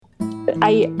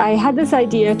I had this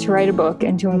idea to write a book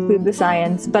and to include the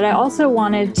science, but I also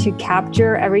wanted to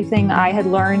capture everything I had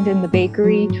learned in the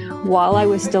bakery while I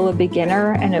was still a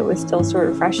beginner and it was still sort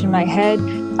of fresh in my head.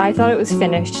 I thought it was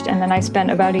finished, and then I spent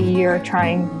about a year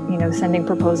trying, sending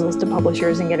proposals to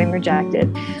publishers and getting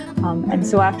rejected. And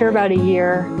so after about a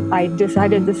year, I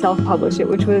decided to self-publish it,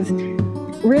 which was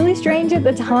really strange at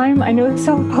the time. I know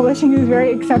self-publishing is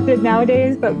very accepted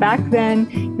nowadays, but back then,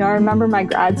 I remember my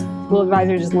grad school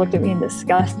advisor just looked at me in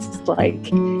disgust,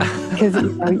 because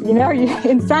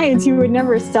in science you would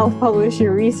never self-publish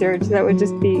your research. That would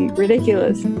just be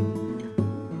ridiculous.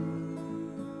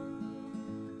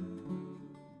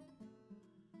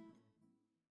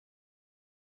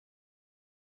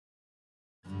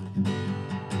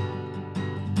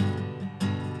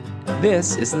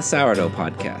 This is the Sourdough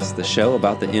Podcast, the show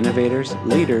about the innovators,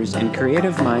 leaders, and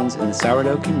creative minds in the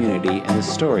sourdough community and the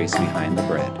stories behind the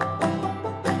bread.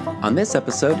 On this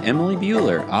episode, Emily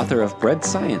Buehler, author of Bread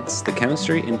Science, the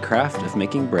chemistry and craft of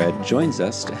making bread, joins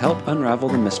us to help unravel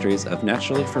the mysteries of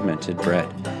naturally fermented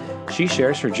bread. She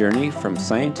shares her journey from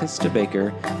scientist to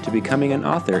baker to becoming an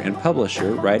author and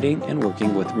publisher, writing and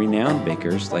working with renowned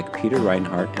bakers like Peter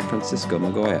Reinhardt and Francisco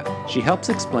Magoya. She helps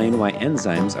explain why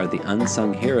enzymes are the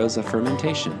unsung heroes of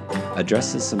fermentation,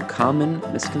 addresses some common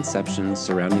misconceptions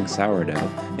surrounding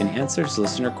sourdough, and answers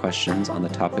listener questions on the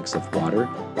topics of water,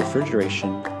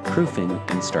 refrigeration, proofing,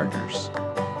 and starters.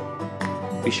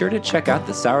 Be sure to check out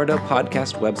the Sourdough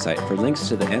Podcast website for links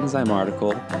to the enzyme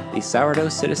article, the Sourdough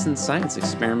Citizen Science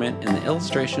Experiment, and the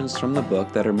illustrations from the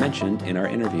book that are mentioned in our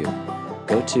interview.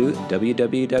 Go to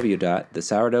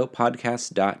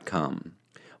www.thesourdoughpodcast.com.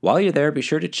 While you're there, be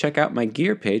sure to check out my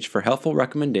gear page for helpful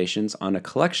recommendations on a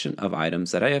collection of items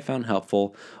that I have found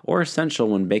helpful or essential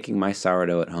when baking my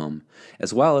sourdough at home,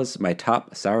 as well as my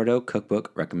top sourdough cookbook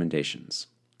recommendations.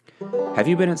 Have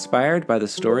you been inspired by the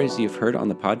stories you've heard on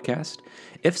the podcast?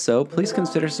 If so, please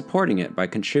consider supporting it by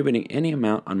contributing any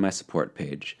amount on my support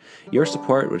page. Your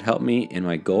support would help me in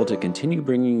my goal to continue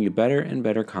bringing you better and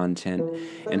better content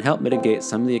and help mitigate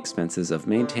some of the expenses of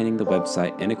maintaining the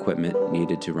website and equipment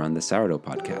needed to run the Sourdough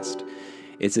Podcast.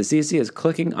 It's as easy as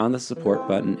clicking on the support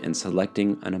button and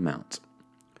selecting an amount.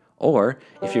 Or,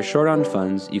 if you're short on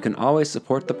funds, you can always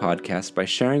support the podcast by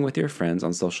sharing with your friends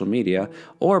on social media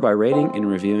or by rating and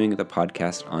reviewing the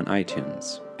podcast on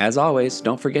iTunes. As always,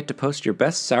 don't forget to post your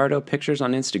best sourdough pictures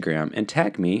on Instagram and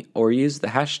tag me or use the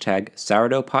hashtag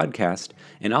Sourdough Podcast,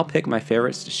 and I'll pick my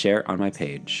favorites to share on my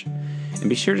page. And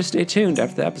be sure to stay tuned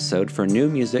after the episode for new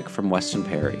music from Weston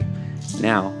Perry.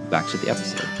 Now, back to the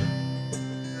episode.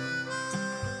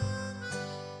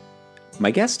 My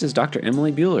guest is Dr.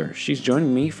 Emily Buehler. She's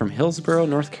joining me from Hillsborough,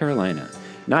 North Carolina,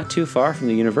 not too far from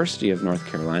the University of North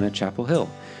Carolina, Chapel Hill,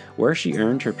 where she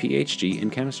earned her PhD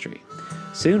in chemistry.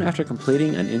 Soon after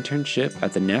completing an internship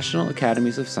at the National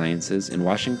Academies of Sciences in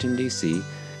Washington, D.C.,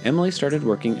 Emily started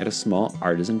working at a small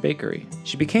artisan bakery.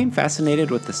 She became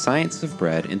fascinated with the science of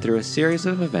bread and through a series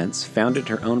of events founded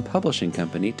her own publishing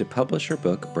company to publish her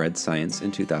book, Bread Science,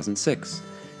 in 2006.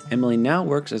 Emily now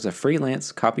works as a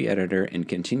freelance copy editor and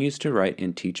continues to write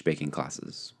and teach baking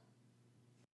classes.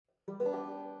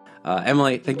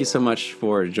 Emily, thank you so much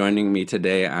for joining me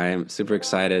today. I'm super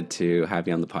excited to have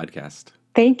you on the podcast.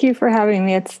 Thank you for having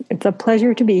me. It's a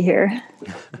pleasure to be here.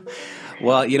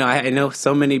 Well, I know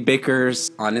so many bakers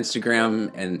on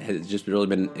Instagram and has just really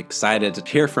been excited to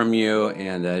hear from you,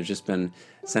 and have just been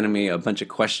sending me a bunch of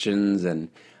questions, and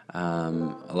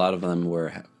a lot of them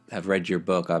have read your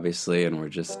book, obviously, and we're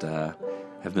just have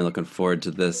been looking forward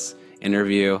to this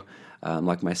interview,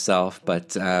 like myself.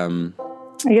 But I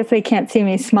guess they can't see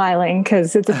me smiling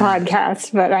because it's a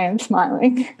podcast, but I am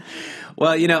smiling.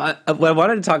 Well, what I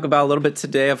wanted to talk about a little bit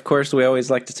today, of course, we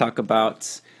always like to talk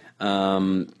about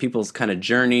people's kind of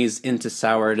journeys into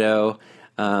sourdough.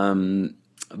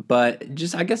 But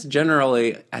just, I guess,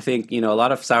 generally, I think, a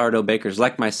lot of sourdough bakers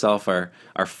like myself are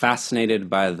fascinated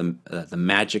by the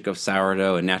magic of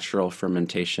sourdough and natural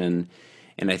fermentation.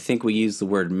 And I think we use the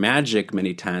word magic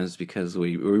many times because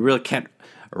we really can't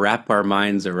wrap our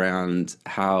minds around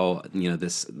how,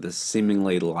 this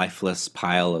seemingly lifeless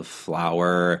pile of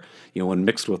flour, when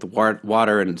mixed with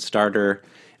water and starter,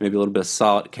 maybe a little bit of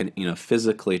salt, can,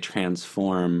 physically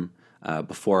transform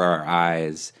before our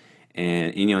eyes.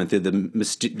 And through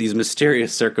these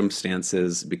mysterious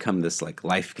circumstances, become this like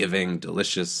life-giving,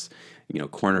 delicious,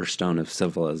 cornerstone of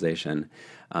civilization.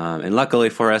 And luckily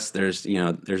for us, there's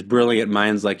brilliant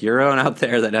minds like your own out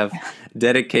there that have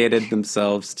dedicated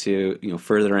themselves to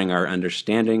furthering our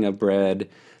understanding of bread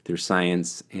through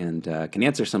science, and can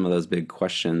answer some of those big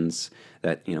questions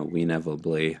that we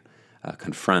inevitably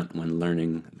confront when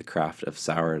learning the craft of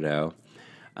sourdough.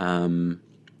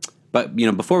 But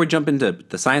before we jump into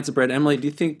the science of bread, Emily, do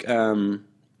you think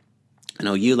I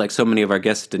know you, like so many of our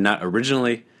guests, did not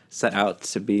originally set out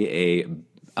to be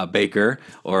a baker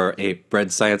or a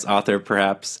bread science author,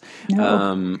 perhaps,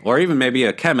 No. or even maybe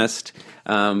a chemist.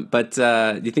 But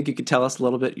do you think you could tell us a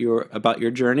little bit about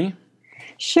your journey?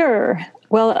 Sure.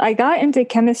 Well, I got into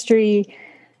chemistry,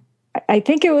 I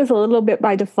think it was a little bit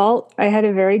by default. I had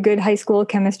a very good high school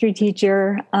chemistry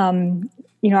teacher.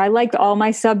 I liked all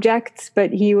my subjects,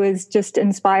 but he was just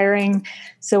inspiring.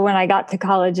 So when I got to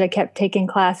college, I kept taking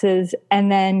classes.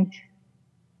 And then,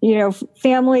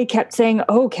 family kept saying,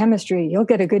 "Oh, chemistry, you'll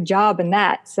get a good job in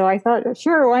that." So I thought,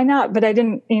 sure, why not? But I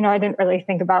didn't really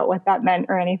think about what that meant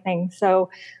or anything.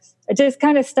 So I just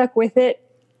kind of stuck with it.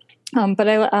 But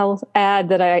I'll add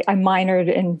that I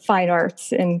minored in fine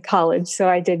arts in college, so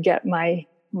I did get my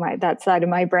that side of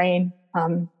my brain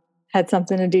had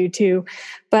something to do too.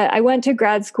 But I went to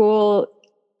grad school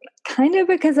kind of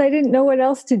because I didn't know what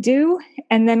else to do.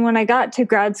 And then when I got to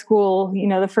grad school,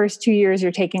 the first 2 years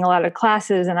you're taking a lot of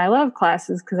classes, and I love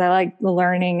classes because I like the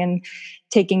learning and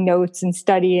taking notes and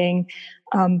studying.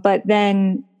 But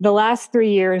then the last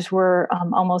 3 years were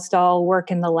almost all work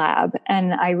in the lab.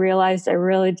 And I realized I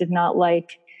really did not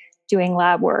like doing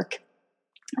lab work.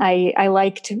 I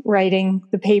liked writing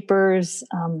the papers.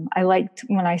 I liked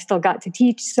when I still got to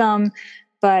teach some,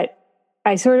 but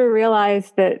I sort of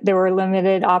realized that there were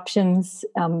limited options.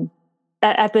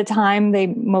 At the time, they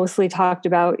mostly talked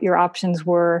about your options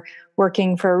were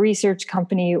working for a research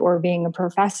company or being a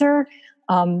professor.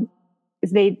 I'm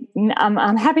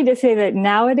happy to say that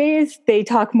nowadays they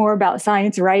talk more about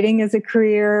science writing as a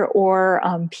career, or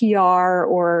PR,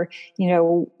 or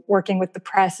working with the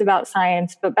press about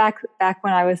science. But back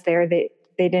when I was there, they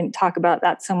didn't talk about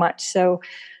that so much. So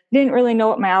I didn't really know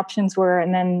what my options were.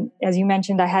 And then, as you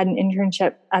mentioned, I had an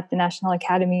internship at the National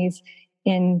Academies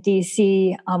in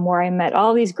DC, where I met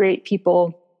all these great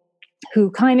people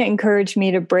who kind of encouraged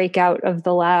me to break out of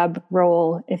the lab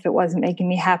role if it wasn't making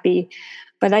me happy.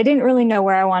 But I didn't really know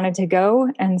where I wanted to go.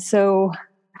 And so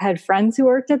I had friends who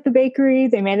worked at the bakery.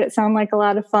 They made it sound like a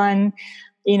lot of fun.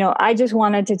 I just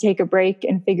wanted to take a break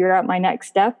and figure out my next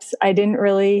steps. I didn't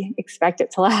really expect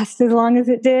it to last as long as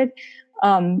it did.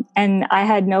 And I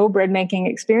had no bread making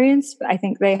experience. I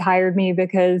think they hired me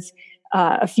because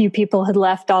a few people had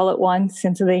left all at once,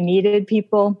 and so they needed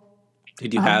people.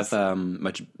 Did you have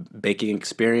much baking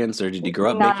experience, or did you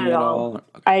grow up Not baking at at all. all?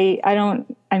 Okay. I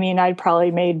don't, I mean, I'd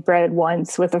probably made bread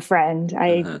once with a friend.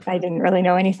 I didn't really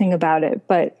know anything about it,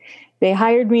 but they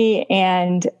hired me.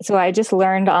 And so I just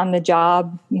learned on the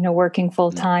job, working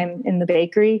full time in the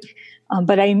bakery.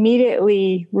 But I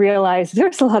immediately realized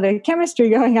there's a lot of chemistry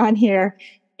going on here,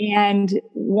 and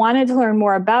wanted to learn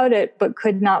more about it, but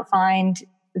could not find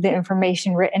the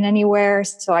information written anywhere.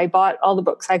 So I bought all the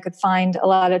books I could find. A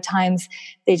lot of times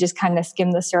they just kind of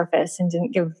skimmed the surface and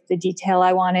didn't give the detail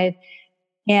I wanted.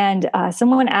 And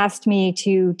someone asked me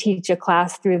to teach a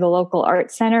class through the local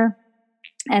art center.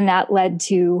 And that led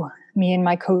to me and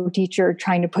my co-teacher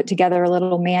trying to put together a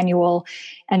little manual.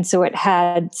 And so it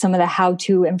had some of the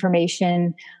how-to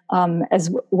information, as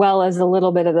well as a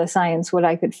little bit of the science, what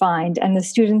I could find. And the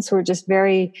students were just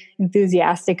very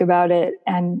enthusiastic about it.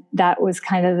 And that was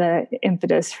kind of the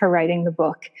impetus for writing the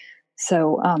book.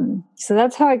 So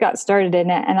that's how I got started in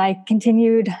it. And I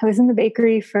continued. I was in the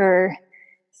bakery for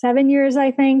 7 years,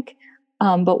 I think.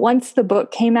 But once the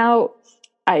book came out,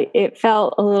 it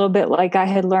felt a little bit like I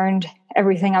had learned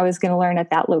everything I was going to learn at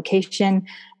that location.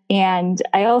 And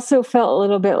I also felt a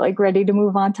little bit like ready to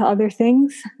move on to other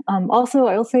things. Also,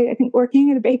 I will say, I think working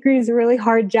at a bakery is a really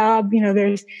hard job.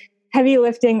 There's heavy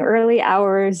lifting, early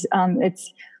hours.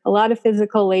 It's a lot of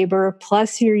physical labor.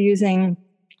 Plus you're using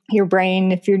your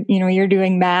brain. If you're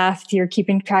doing math, you're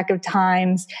keeping track of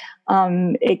times.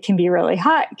 It can be really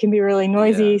hot. It can be really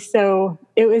noisy. Yeah. So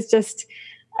it was just,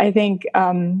 I think,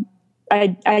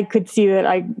 I could see that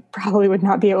I probably would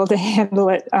not be able to handle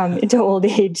it into old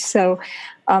age. So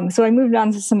I moved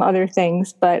on to some other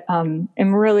things, but I'm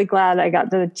really glad I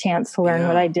got the chance to learn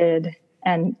what I did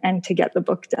and to get the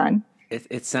book done.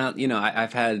 It sounds,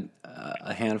 I've had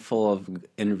a handful of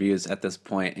interviews at this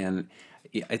point, and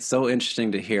it's so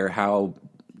interesting to hear how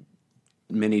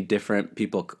many different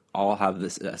people all have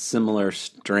this similar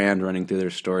strand running through their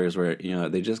stories where,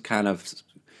 they just kind of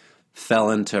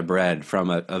fell into bread from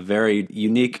a very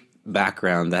unique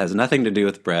background that has nothing to do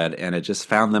with bread, and it just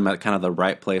found them at kind of the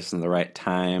right place and the right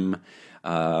time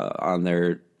on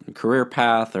their career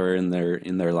path or in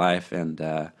their life, and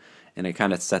it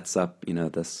kind of sets up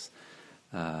this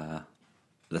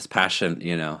passion,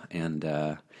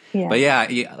 and Yeah. But yeah,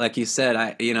 like you said,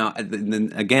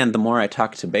 again, the more I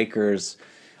talk to bakers,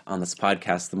 on this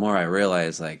podcast, the more I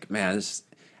realize, like, man, this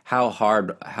how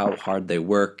hard they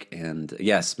work, and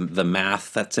yes, the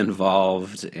math that's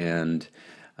involved, and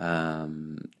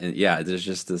yeah, there's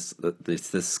just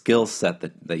this skill set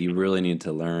that you really need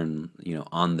to learn,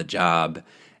 on the job,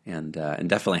 and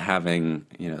definitely having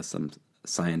some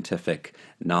scientific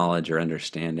knowledge or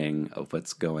understanding of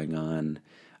what's going on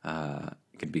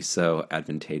can be so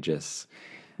advantageous.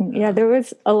 Yeah, there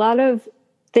was a lot of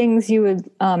things you would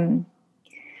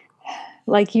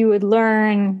like you would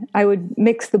learn. I would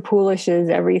mix the poolishes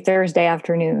every Thursday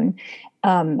afternoon,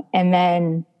 and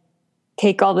then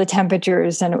take all the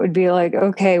temperatures, and it would be like,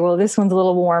 okay, well, this one's a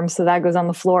little warm, so that goes on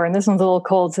the floor, and this one's a little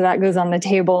cold, so that goes on the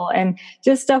table, and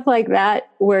just stuff like that,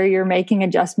 where you're making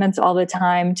adjustments all the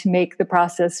time to make the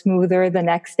process smoother the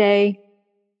next day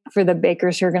for the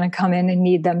bakers who are going to come in and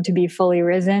need them to be fully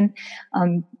risen.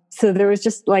 So there was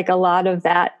just like a lot of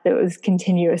that was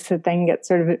continuous, that then gets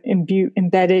sort of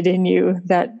embedded in you,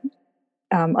 that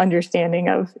understanding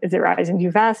of, is it rising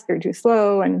too fast or too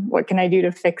slow, and what can I do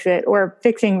to fix it? Or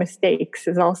fixing mistakes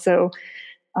is also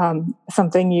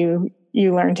something you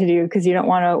learn to do, because you don't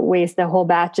want to waste a whole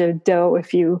batch of dough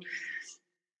if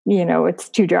it's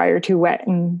too dry or too wet,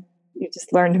 and you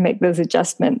just learn to make those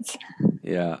adjustments.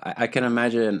 Yeah, I can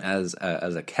imagine as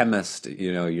a chemist,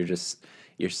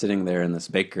 you're sitting there in this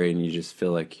bakery and you just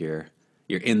feel like you're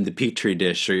in the petri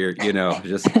dish, or you're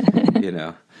just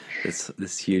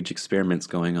this huge experiments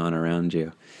going on around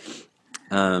you.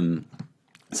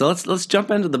 So let's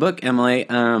jump into the book, Emily.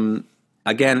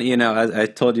 Again, as I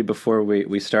told you before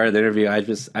we started the interview,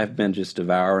 I've been just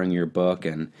devouring your book,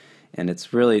 and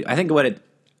it's really, I think what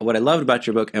I loved about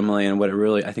your book, Emily, and what it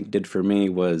really, I think, did for me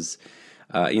was,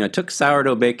 it took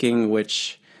sourdough baking,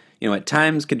 which, at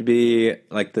times could be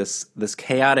like this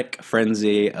chaotic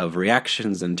frenzy of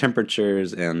reactions and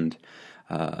temperatures and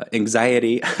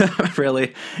anxiety,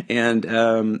 really, and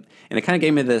it kind of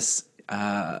gave me this.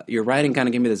 Your writing kind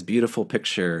of gave me this beautiful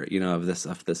picture, of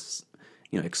this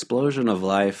explosion of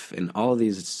life and all of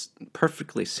these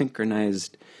perfectly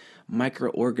synchronized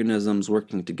microorganisms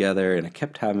working together, and I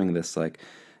kept having this like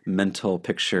mental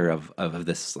picture of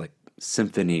this like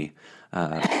symphony,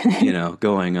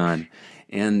 going on,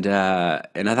 and I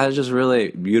thought it was just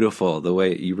really beautiful the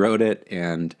way you wrote it,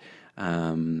 and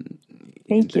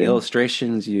Thank you.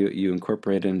 illustrations you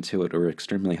incorporated into it were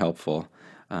extremely helpful,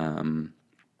 and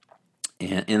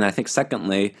I think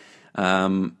secondly,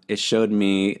 it showed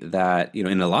me that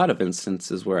in a lot of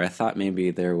instances where I thought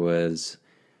maybe there was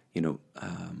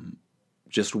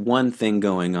just one thing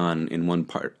going on in one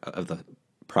part of the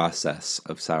process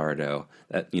of sourdough,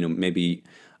 that maybe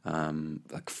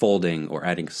like folding or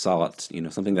adding salt,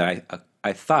 something that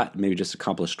I thought maybe just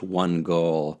accomplished one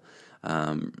goal.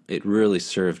 It really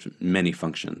served many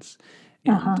functions,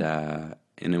 and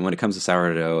then when it comes to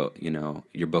sourdough,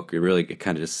 your book, you really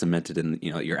kind of just cemented in,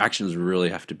 your actions really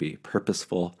have to be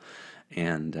purposeful,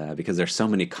 and because there's so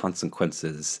many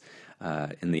consequences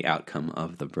in the outcome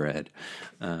of the bread.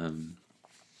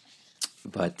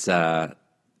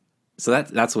 So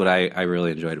that's what I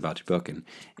really enjoyed about your book,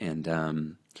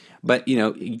 but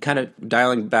you kind of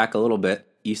dialing back a little bit,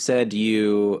 you said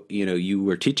you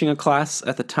were teaching a class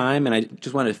at the time, and I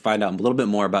just wanted to find out a little bit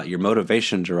more about your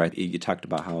motivation to write. You talked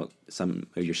about how some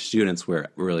of your students were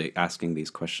really asking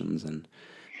these questions, and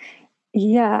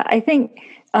yeah, I think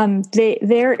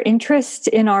their interest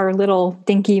in our little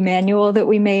dinky manual that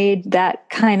we made, that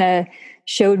kind of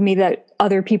showed me that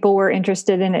other people were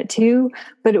interested in it too.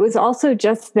 But it was also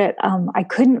just that I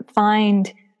couldn't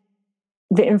find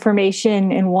the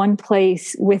information in one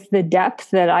place with the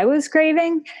depth that I was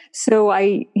craving. So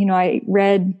I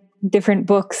read different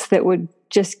books that would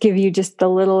just give you just the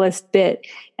littlest bit,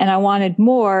 and I wanted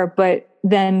more, but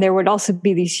then there would also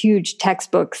be these huge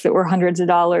textbooks that were hundreds of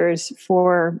dollars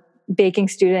for baking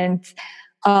students.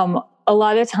 A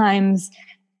lot of times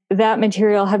that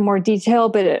material had more detail,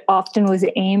 but it often was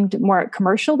aimed more at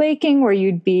commercial baking, where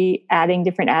you'd be adding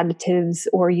different additives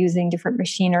or using different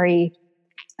machinery.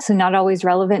 So not always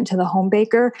relevant to the home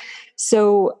baker.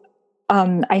 So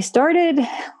I started,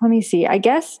 let me see, I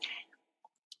guess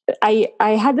I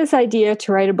had this idea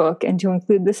to write a book and to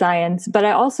include the science, but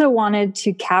I also wanted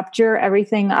to capture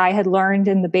everything I had learned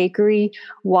in the bakery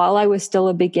while I was still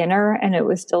a beginner and it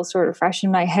was still sort of fresh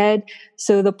in my head.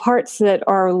 So the parts that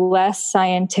are less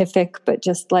scientific, but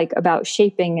just like about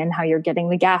shaping and how you're getting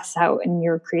the gas out and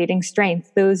you're creating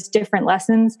strength, those different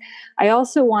lessons, I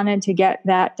also wanted to get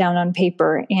that down on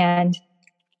paper. And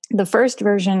the first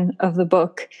version of the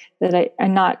book that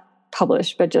I'm not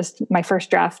published, but just my first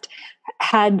draft,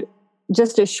 had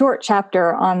just a short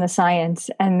chapter on the science,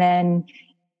 and then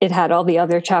it had all the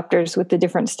other chapters with the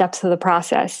different steps of the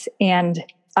process. And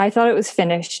I thought it was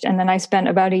finished. And then I spent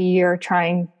about a year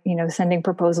trying, sending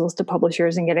proposals to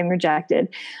publishers and getting rejected.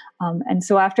 And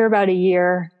so after about a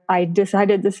year, I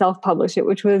decided to self-publish it,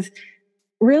 which was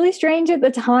really strange at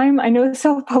the time. I know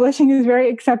self-publishing is very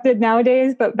accepted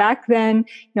nowadays, but back then,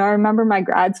 I remember my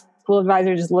grad school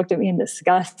advisor just looked at me in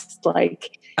disgust,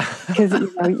 like, because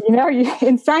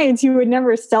in science you would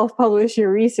never self-publish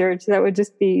your research. That would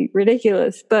just be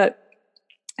ridiculous. But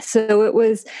so it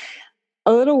was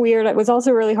a little weird. It was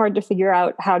also really hard to figure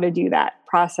out how to do that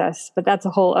process, but that's a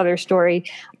whole other story.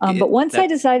 But once I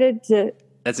decided to...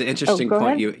 That's an interesting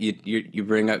point you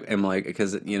bring up, Emily,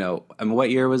 because, what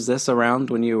year was this around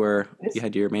when you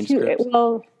had your manuscripts?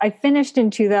 Well, I finished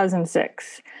in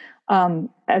 2006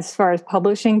 as far as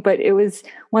publishing, but it was,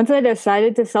 once I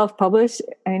decided to self-publish,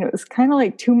 it was kind of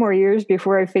like 2 more years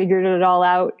before I figured it all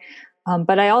out.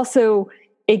 But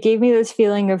it gave me this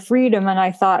feeling of freedom. And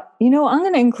I thought, I'm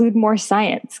going to include more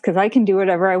science because I can do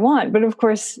whatever I want. But of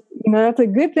course, that's a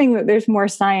good thing that there's more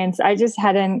science. I just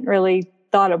hadn't really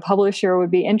thought a publisher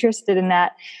would be interested in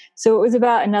that. So it was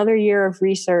about another year of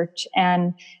research.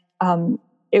 And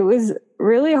it was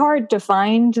really hard to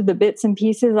find the bits and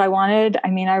pieces I wanted.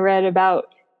 I read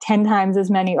about 10 times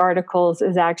as many articles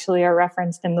as actually are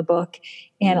referenced in the book.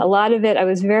 And a lot of it, I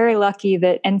was very lucky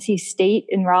that NC State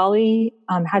in Raleigh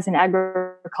has an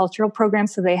agricultural program.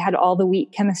 So they had all the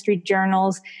wheat chemistry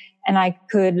journals, and I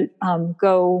could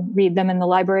go read them in the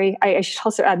library. I should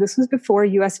also add, this was before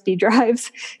USB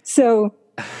drives. So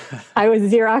I was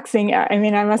Xeroxing.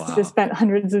 I must have just spent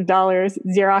hundreds of dollars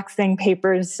Xeroxing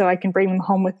papers so I can bring them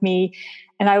home with me.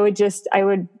 And I would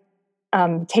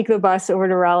take the bus over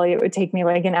to Raleigh. It would take me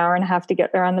like an hour and a half to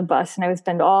get there on the bus. And I would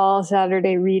spend all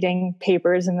Saturday reading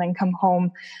papers and then come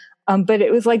home. But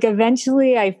it was like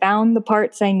eventually I found the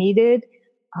parts I needed.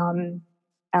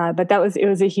 But it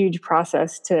was a huge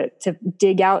process to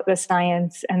dig out the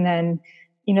science. And then,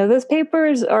 those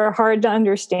papers are hard to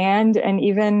understand. And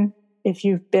even if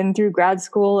you've been through grad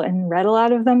school and read a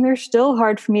lot of them, they're still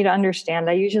hard for me to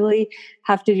understand. I usually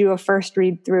have to do a first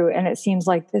read through and it seems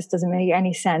like this doesn't make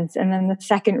any sense. And then the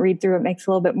second read through, it makes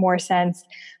a little bit more sense.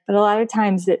 But a lot of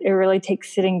times it really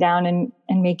takes sitting down and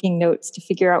making notes to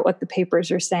figure out what the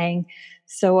papers are saying.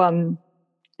 So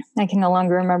I can no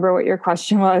longer remember what your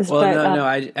question was. Well, no,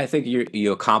 I think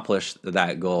you accomplished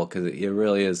that goal because it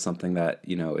really is something that,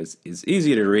 is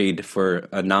easy to read for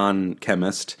a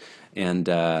non-chemist.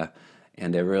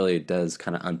 And it really does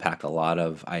kind of unpack a lot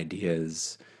of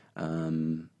ideas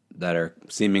that are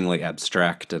seemingly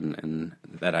abstract and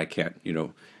that I can't,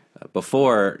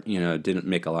 before, didn't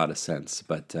make a lot of sense.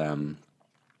 But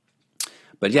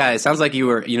yeah, it sounds like you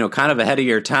were, kind of ahead of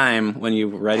your time when you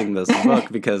were writing this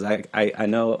book because I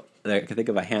know that I can think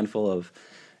of a handful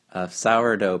of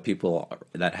sourdough people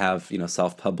that have,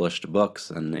 self-published books.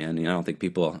 And I don't think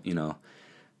people,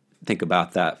 think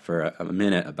about that for a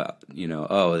minute about,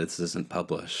 this isn't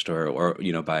published or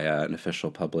by an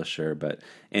official publisher. But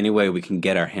anyway, we can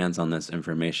get our hands on this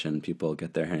information. People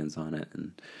get their hands on it.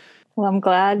 Well, I'm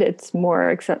glad it's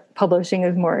publishing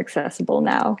is more accessible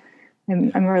now.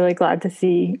 I'm really glad to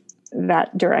see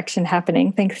that direction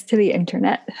happening thanks to the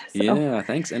internet. So. Yeah,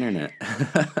 thanks internet.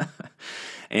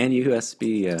 And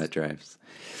USB drives.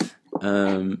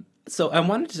 So I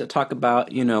wanted to talk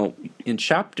about, in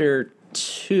chapter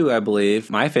 2, I believe,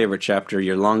 my favorite chapter,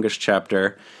 your longest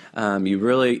chapter,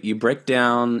 you break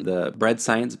down the bread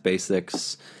science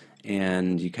basics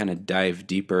and you kind of dive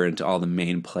deeper into all the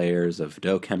main players of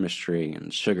dough chemistry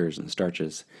and sugars and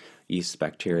starches, yeast,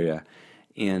 bacteria.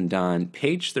 And on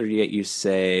page 38, you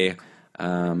say,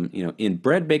 in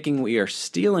bread baking, we are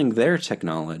stealing their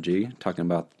technology, talking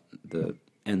about the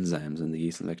enzymes in the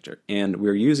yeast and mixture, and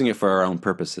we're using it for our own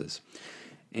purposes.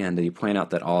 And you point out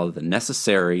that all of the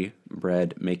necessary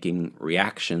bread-making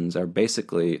reactions are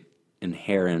basically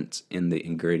inherent in the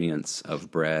ingredients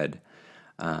of bread,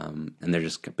 and they're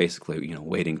just basically,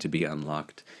 waiting to be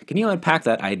unlocked. Can you unpack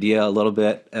that idea a little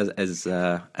bit as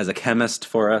a chemist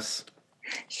for us?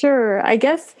 Sure. I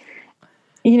guess,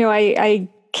 I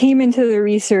came into the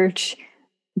research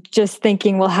just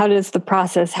thinking, well, how does the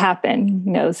process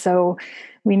happen? So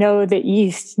we know that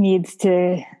yeast needs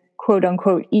to quote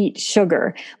unquote eat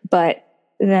sugar, but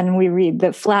then we read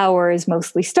that flour is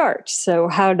mostly starch. So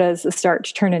how does the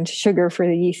starch turn into sugar for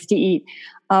the yeast to eat?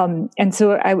 And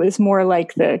so I was more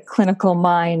like the clinical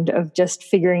mind of just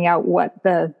figuring out what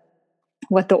the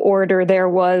order there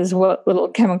was, what little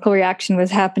chemical reaction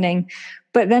was happening.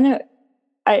 But then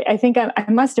I think I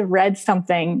must have read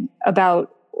something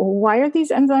about why are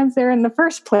these enzymes there in the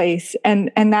first place?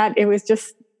 And that it was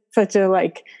just such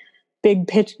a big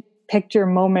picture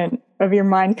moment of your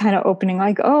mind kind of opening,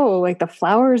 like, oh, like the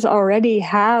flowers already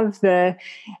have the,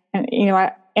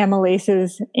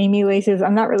 amylases.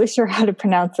 I'm not really sure how to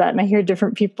pronounce that, and I hear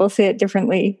different people say it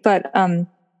differently. But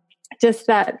just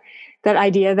that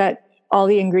idea that all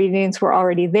the ingredients were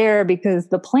already there because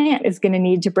the plant is going to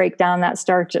need to break down that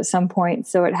starch at some point,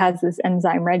 so it has this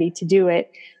enzyme ready to do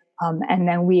it. And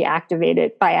then we activate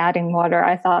it by adding water.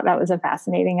 I thought that was a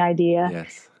fascinating idea.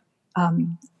 Yes.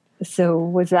 So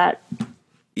was that?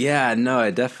 Yeah, no, I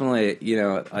definitely,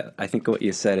 I think what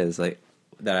you said is like,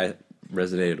 that I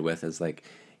resonated with is like,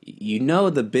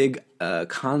 the big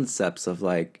concepts of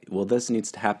like, well, this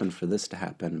needs to happen for this to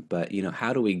happen. But,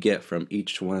 how do we get from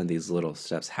each one of these little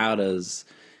steps? How does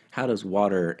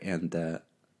water and the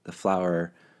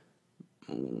flour,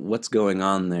 what's going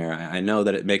on there? I know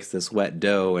that it makes this wet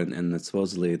dough, and that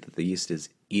supposedly that the yeast is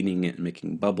eating it and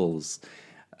making bubbles.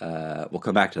 We'll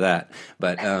come back to that,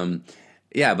 but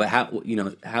but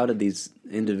how did these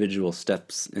individual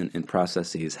steps and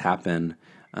processes happen?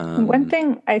 One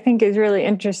thing I think is really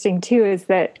interesting too is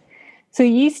that, so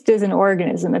yeast is an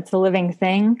organism; it's a living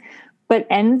thing, but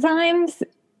enzymes,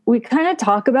 we kind of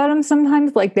talk about them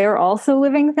sometimes like they're also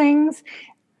living things.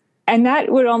 And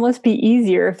that would almost be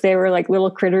easier if they were like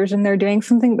little critters and they're doing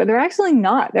something, but they're actually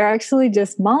not. They're actually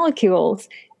just molecules.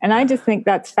 And I just think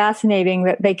that's fascinating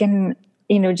that they can,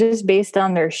 just based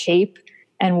on their shape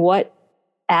and what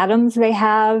atoms they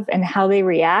have and how they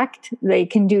react, they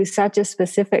can do such a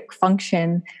specific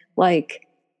function, like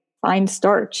find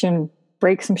starch and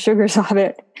break some sugars off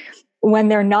it when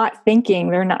they're not thinking.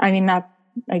 They're not,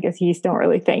 I guess yeast don't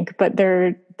really think, but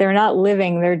they're not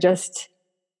living. They're just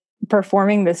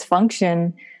performing this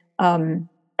function.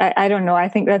 I don't know. I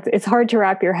think it's hard to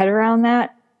wrap your head around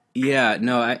that. Yeah,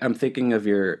 no, I'm thinking of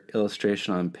your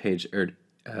illustration on page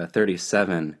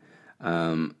 37.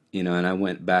 And I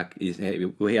went back.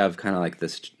 We have kind of like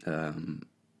this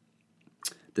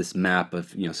this map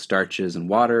of starches and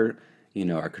water,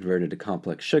 are converted to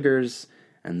complex sugars,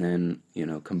 and then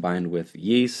combined with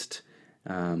yeast,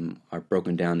 are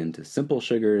broken down into simple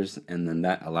sugars, and then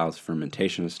that allows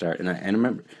fermentation to start. And I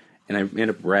remember. And I ended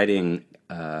up writing,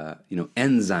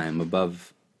 enzyme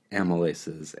above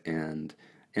amylases and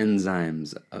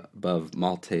enzymes above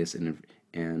maltase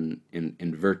and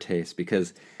invertase,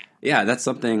 because, that's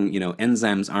something,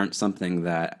 enzymes aren't something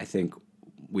that I think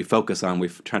we focus on. We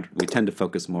tend to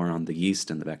focus more on the yeast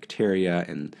and the bacteria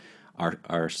and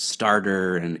our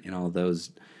starter and all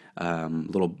those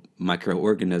little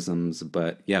microorganisms.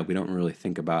 But, we don't really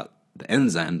think about the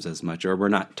enzymes as much, or we're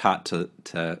not taught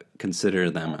to consider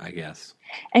them, I guess.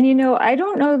 And I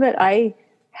don't know that I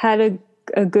had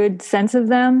a good sense of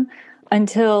them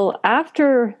until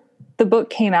after the book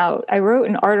came out. I wrote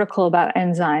an article about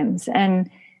enzymes, and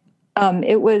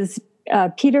it was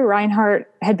Peter Reinhardt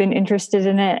had been interested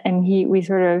in it, and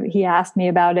he asked me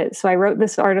about it. So I wrote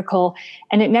this article,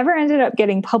 and it never ended up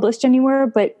getting published anywhere,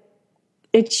 but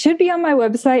it should be on my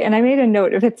website, and I made a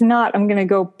note. If it's not, I'm going to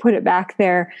go put it back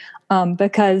there,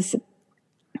 because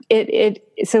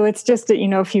so it's just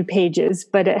a few pages,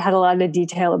 but it had a lot of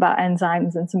detail about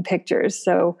enzymes and some pictures.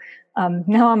 So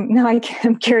now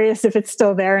I'm curious if it's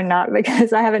still there or not,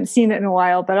 because I haven't seen it in a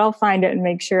while, but I'll find it and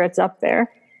make sure it's up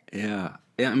there. Yeah.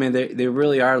 I mean, they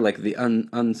really are like the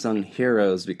unsung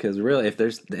heroes, because really, if the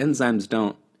enzymes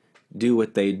don't do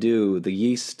what they do, the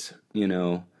yeast,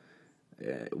 will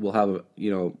have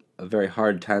a very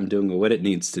hard time doing what it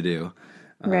needs to do,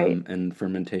 right? And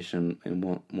fermentation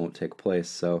won't take place.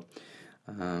 So,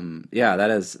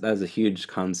 that is a huge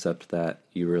concept that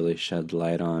you really shed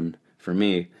light on for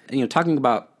me. And, talking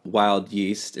about wild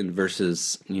yeast and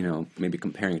versus maybe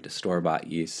comparing it to store-bought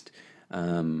yeast.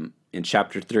 In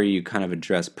chapter 3, you kind of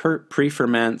address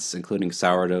pre-ferments, including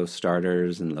sourdough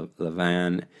starters and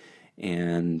levain.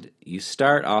 And you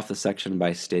start off the section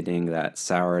by stating that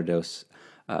sourdough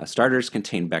starters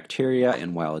contain bacteria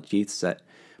and wild yeasts that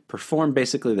perform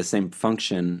basically the same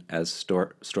function as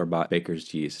store-bought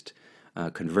baker's yeast,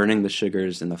 converting the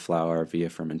sugars in the flour via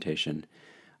fermentation,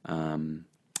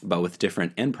 but with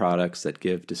different end products that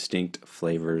give distinct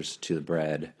flavors to the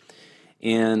bread.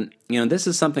 And, this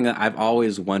is something that I've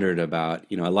always wondered about.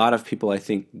 A lot of people, I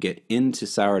think, get into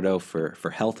sourdough for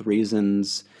health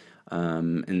reasons.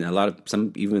 And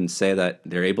some even say that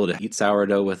they're able to eat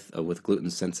sourdough with gluten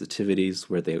sensitivities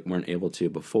where they weren't able to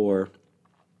before.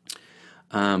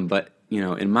 But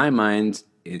in my mind,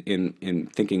 in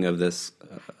thinking of this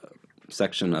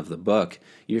section of the book,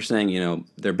 you're saying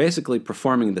they're basically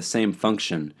performing the same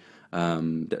function,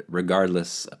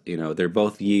 regardless. They're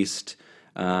both yeast,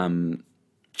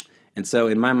 and so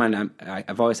in my mind,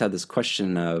 I've always had this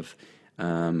question of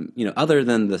other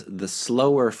than the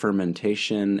slower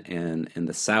fermentation and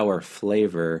the sour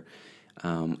flavor,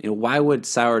 why would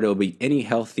sourdough be any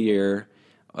healthier,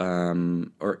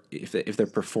 or if they're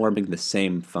performing the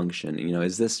same function?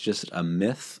 Is this just a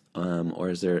myth, or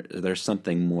is there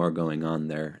something more going on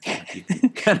there that you can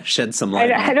kind of shed some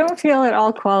light on? I don't feel at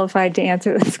all qualified to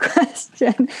answer this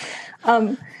question.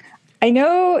 I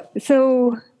know,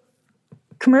 so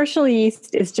commercial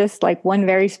yeast is just like one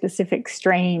very specific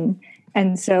strain.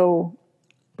 And so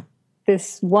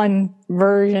this one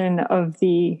version of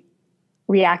the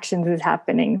reactions is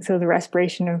happening. So the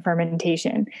respiration and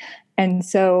fermentation. And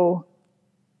so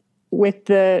with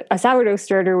a sourdough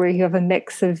starter where you have a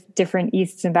mix of different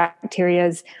yeasts and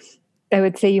bacterias, I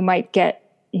would say you might get,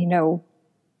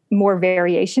 more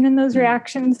variation in those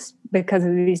reactions because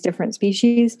of these different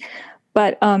species.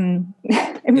 But I'm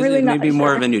really not maybe sure.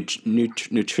 more of a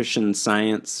nutrition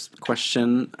science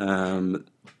question,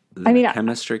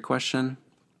 chemistry question?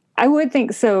 I would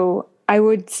think so. I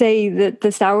would say that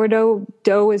the sourdough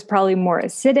dough is probably more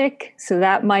acidic, so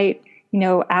that might,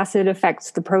 acid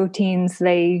affects the proteins.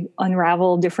 They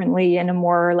unravel differently in a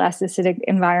more or less acidic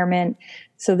environment.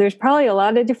 So there's probably a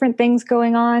lot of different things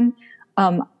going on.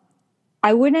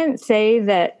 I wouldn't say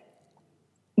that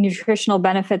nutritional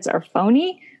benefits are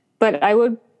phony, but I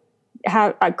would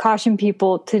caution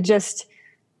people to just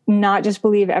not just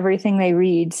believe everything they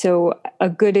read. So a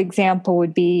good example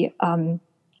would be,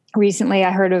 recently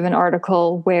I heard of an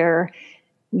article where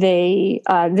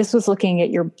this was looking at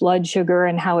your blood sugar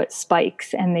and how it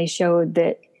spikes. And they showed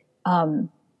that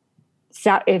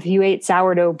if you ate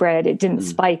sourdough bread, it didn't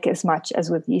spike as much as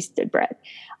with yeasted bread.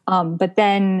 But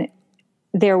then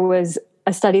there was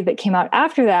a study that came out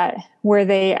after that where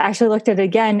they actually looked at it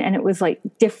again, and it was like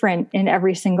different in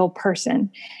every single person.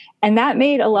 And that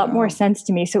made a lot more sense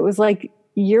to me. So it was like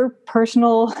your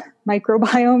personal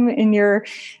microbiome in your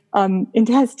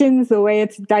intestines, the way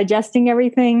it's digesting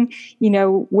everything.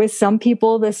 With some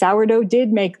people, the sourdough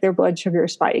did make their blood sugar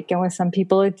spike, and with some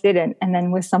people it didn't. And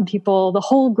then with some people, the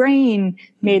whole grain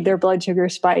made their blood sugar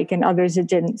spike, and others it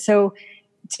didn't. So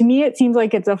to me, it seems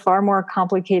like it's a far more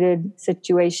complicated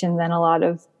situation than a lot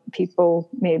of people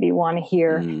maybe want to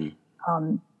hear.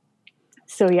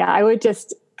 I would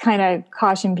just kind of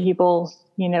caution people,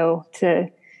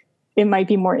 it might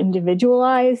be more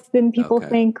individualized than people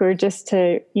think, or just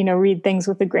to, read things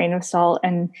with a grain of salt.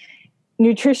 And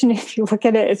nutrition, if you look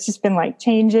at it, it's just been like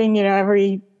changing,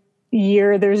 every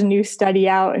year there's a new study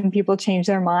out and people change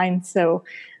their minds. So,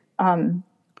 I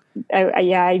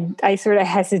sort of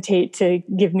hesitate to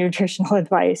give nutritional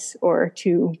advice or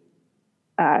to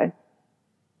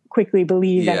quickly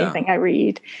believe anything I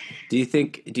read. Do you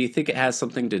think it has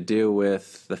something to do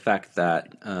with the fact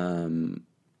that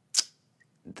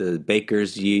the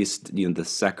baker's yeast, the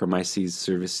Saccharomyces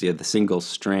cerevisiae, the single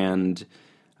strand,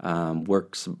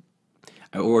 works,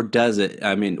 or does it?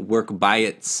 Work by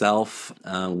itself,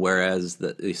 whereas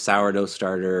the sourdough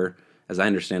starter, as I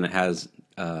understand it, has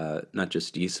not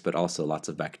just yeast, but also lots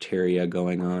of bacteria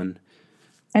going on.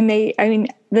 And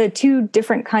the two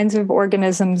different kinds of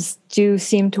organisms do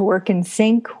seem to work in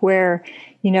sync where,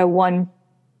 one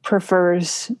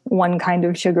prefers one kind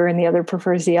of sugar and the other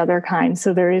prefers the other kind.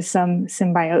 So there is some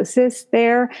symbiosis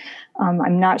there.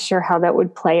 I'm not sure how that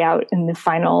would play out in the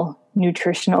final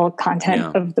nutritional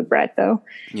content of the bread, though.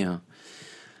 Yeah.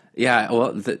 Yeah,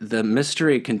 well, the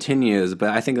mystery continues, but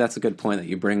I think that's a good point that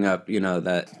you bring up,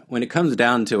 that when it comes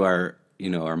down to our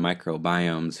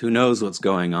microbiomes, who knows what's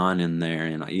going on in there?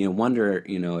 And you wonder,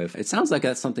 if it sounds like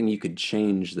that's something you could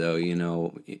change, though.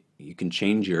 You can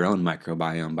change your own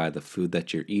microbiome by the food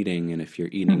that you're eating, and if you're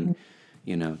eating,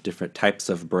 different types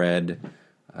of bread,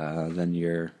 then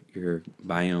your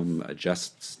biome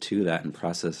adjusts to that and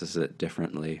processes it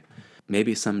differently.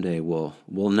 Maybe someday we'll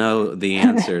know the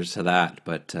answers to that,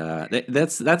 but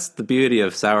that's the beauty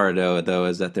of sourdough, though,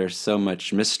 is that there's so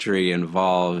much mystery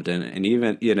involved, and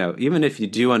even if you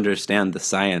do understand the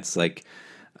science, like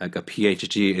a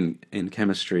PhD in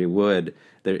chemistry would,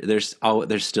 there's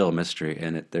still a mystery,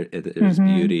 and there's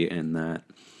beauty in that.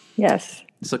 Yes.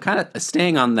 So kind of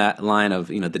staying on that line of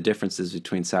the differences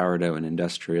between sourdough and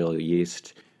industrial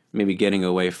yeast, maybe getting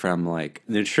away from like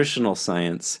nutritional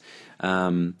science.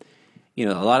 A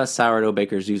lot of sourdough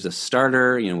bakers use a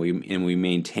starter, we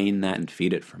maintain that and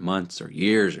feed it for months or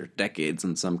years or decades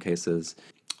in some cases.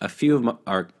 A few of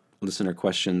our listener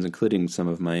questions, including some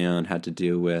of my own, had to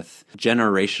do with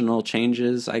generational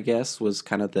changes, I guess, was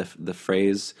kind of the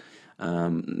phrase. They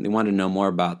wanted to know more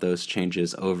about those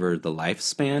changes over the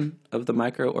lifespan of the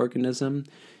microorganism,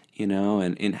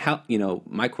 and how,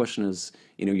 my question is,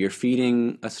 you're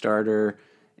feeding a starter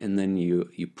and then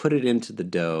you put it into the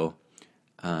dough.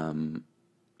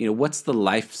 what's the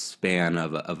lifespan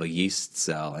of a yeast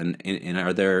cell, and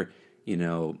are there,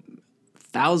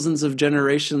 thousands of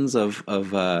generations of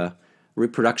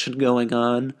reproduction going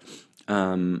on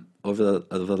over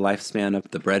the lifespan of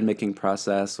the bread making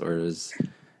process, or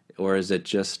is it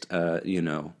just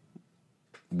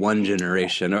one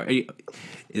generation, or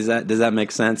does that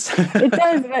make sense? It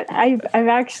does, but I've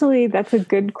actually, that's a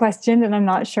good question, and I'm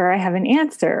not sure I have an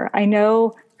answer. I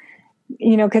know,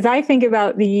 because I think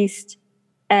about the yeast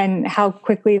and how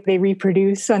quickly they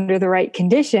reproduce under the right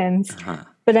conditions. Uh-huh.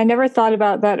 But I never thought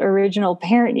about that original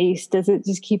parent yeast. Does it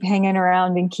just keep hanging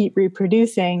around and keep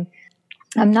reproducing?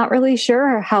 I'm not really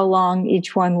sure how long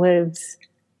each one lives.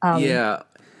 Yeah.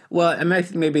 Well, I mean, I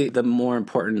think maybe the more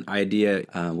important idea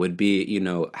would be,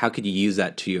 how could you use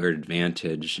that to your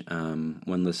advantage?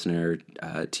 One listener,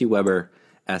 T. Weber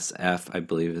SF, I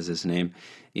believe is his name,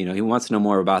 he wants to know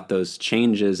more about those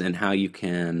changes and how you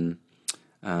can...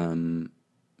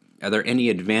 are there any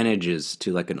advantages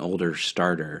to like an older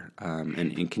starter?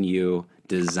 And can you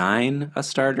design a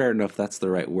starter? I don't know if that's the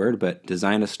right word, but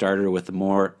design a starter with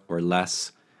more or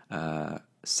less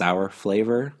sour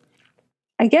flavor?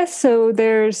 I guess so.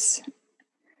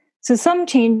 So some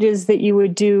changes that you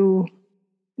would do,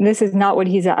 this is not what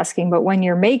he's asking, but when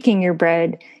you're making your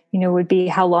bread, would be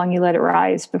how long you let it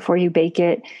rise before you bake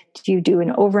it. Do you do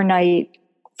an overnight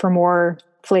for more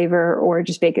flavor, or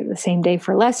just bake it the same day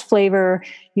for less flavor?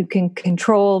 You can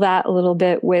control that a little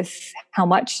bit with how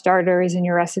much starter is in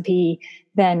your recipe.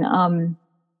 Then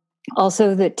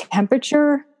also the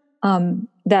temperature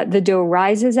that the dough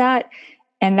rises at,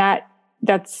 and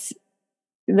that's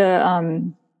the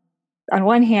on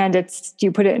one hand, it's, do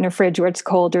you put it in a fridge where it's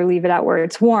cold or leave it out where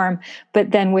it's warm?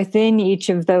 But then within each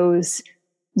of those,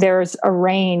 there's a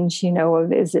range,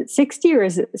 of, is it 60 or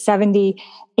is it 70?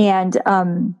 And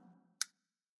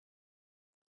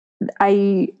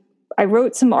I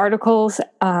wrote some articles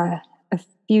a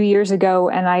few years ago,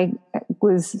 and I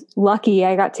was lucky.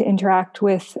 I got to interact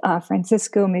with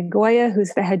Francisco Migoya,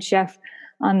 who's the head chef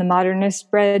on the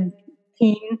Modernist Bread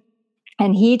team.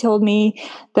 And he told me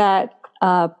that,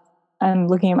 I'm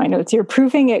looking at my notes here,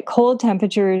 proofing at cold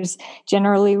temperatures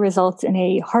generally results in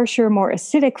a harsher, more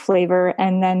acidic flavor.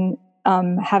 And then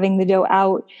having the dough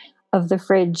out of the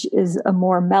fridge is a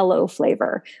more mellow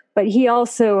flavor. But he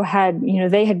also had,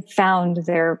 they had found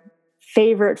their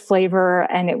favorite flavor,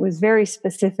 and it was very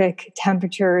specific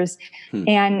temperatures.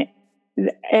 And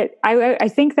I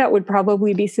think that would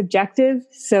probably be subjective.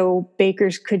 So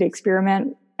bakers could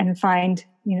experiment and find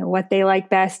what they like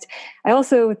best. I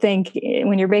also think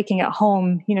when you're baking at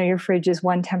home, your fridge is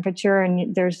one temperature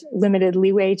and there's limited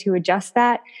leeway to adjust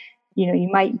that. You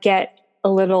might get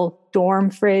a little dorm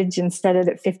fridge and set it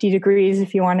at 50 degrees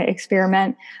if you want to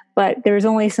experiment, but there's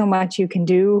only so much you can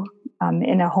do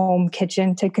in a home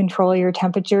kitchen to control your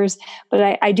temperatures.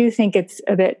 But I do think it's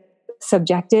a bit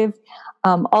subjective.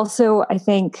 Also, I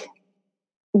think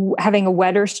having a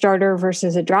wetter starter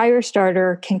versus a drier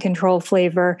starter can control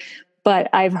flavor, but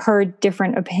I've heard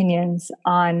different opinions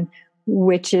on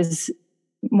which is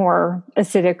more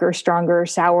acidic or stronger or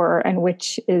sour and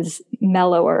which is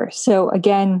mellower. So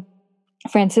again,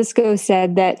 Francisco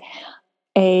said that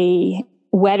a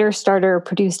wetter starter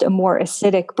produced a more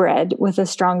acidic bread with a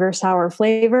stronger sour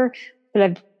flavor, but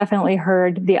I've definitely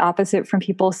heard the opposite from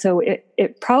people. So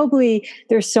it probably,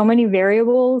 there's so many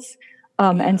variables.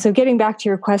 And so getting back to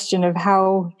your question of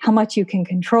how much you can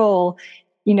control,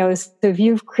 so if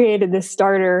you've created this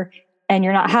starter and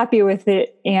you're not happy with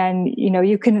it, and,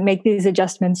 you can make these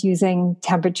adjustments using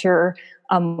temperature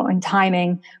and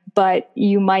timing, but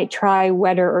you might try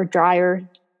wetter or drier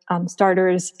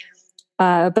starters.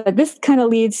 But this kind of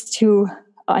leads to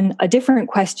a different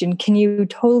question. Can you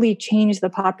totally change the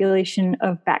population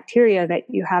of bacteria that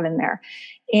you have in there?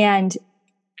 And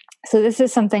so this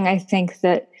is something I think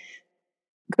that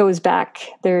goes back.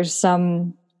 There's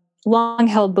some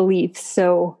long-held beliefs.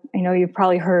 So I know you've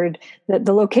probably heard that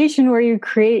the location where you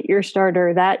create your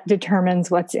starter, that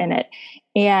determines what's in it.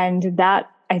 And that,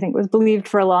 I think, was believed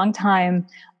for a long time.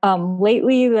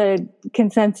 Lately, the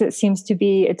consensus seems to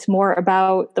be it's more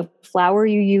about the flour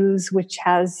you use, which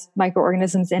has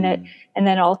microorganisms in it, and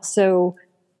then also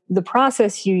the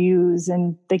process you use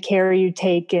and the care you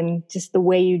take and just the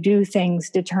way you do things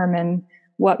determine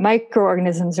what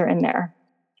microorganisms are in there.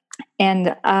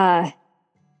 And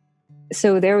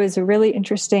So there was a really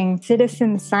interesting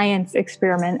citizen science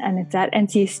experiment, and it's at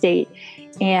NC State.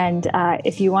 And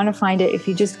if you want to find it, if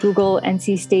you just Google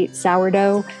NC State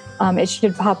sourdough, it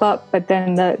should pop up. But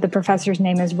then the professor's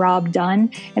name is Rob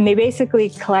Dunn. And they basically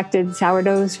collected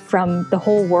sourdoughs from the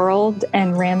whole world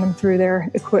and ran them through their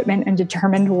equipment and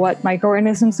determined what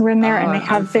microorganisms were in there. And they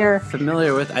have their...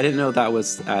 familiar with... I didn't know that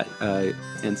was at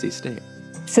NC State.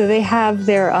 So they have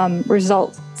their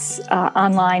results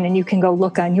online, and you can go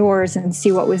look on yours and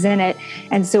see what was in it.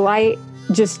 And so I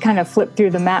just kind of flipped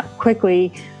through the map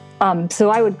quickly. So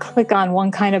I would click on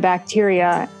one kind of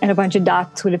bacteria and a bunch of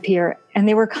dots would appear, and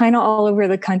they were kind of all over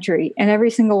the country. And every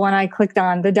single one I clicked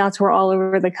on, the dots were all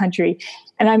over the country.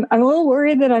 And I'm a little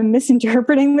worried that I'm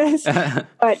misinterpreting this,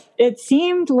 but it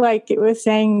seemed like it was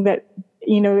saying that,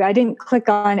 I didn't click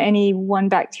on any one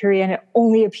bacteria and it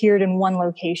only appeared in one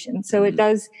location. So it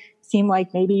does seem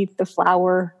like maybe the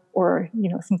flower or,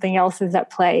 something else is at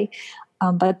play.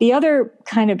 But the other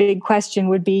kind of big question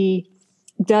would be,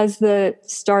 does the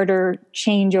starter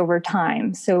change over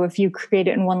time? So if you create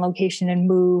it in one location and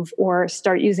move or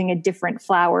start using a different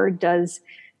flower, does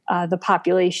the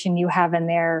population you have in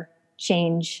there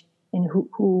change in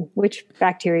which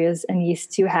bacteria and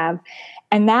yeasts you have?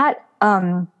 And that,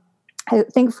 I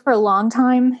think for a long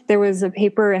time, there was a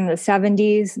paper in the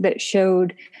 70s that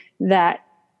showed that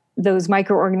those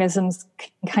microorganisms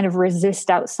can kind of resist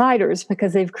outsiders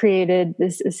because they've created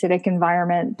this acidic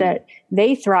environment that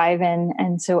they thrive in.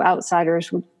 And so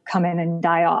outsiders would come in and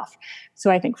die off.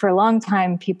 So I think for a long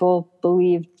time, people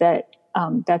believed that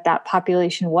that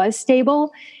population was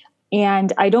stable.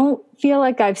 And I don't feel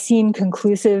like I've seen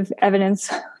conclusive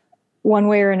evidence one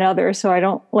way or another. So I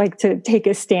don't like to take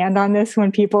a stand on this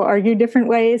when people argue different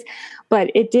ways. But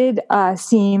it did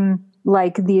seem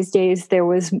like these days there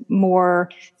was more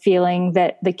feeling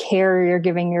that the care you're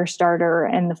giving your starter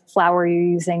and the flour you're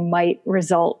using might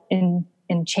result in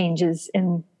changes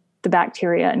in the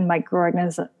bacteria and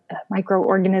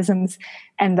microorganisms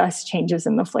and thus changes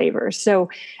in the flavors. So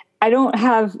I don't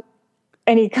have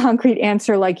any concrete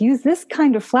answer like use this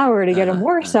kind of flour to get a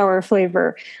more sour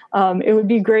flavor. It would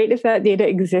be great if that data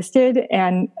existed,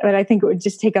 but I think it would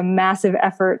just take a massive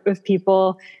effort with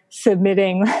people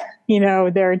submitting,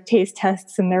 their taste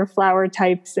tests and their flour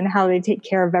types and how they take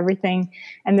care of everything.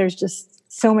 And there's just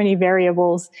so many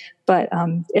variables. But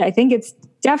I think it's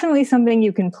definitely something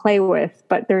you can play with,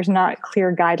 but there's not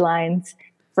clear guidelines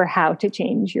for how to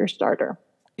change your starter.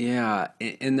 Yeah,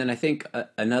 and then I think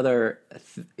another,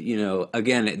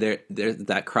 again, there's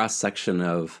that cross section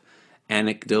of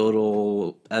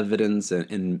anecdotal evidence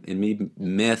and maybe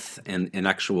myth and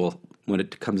actual, when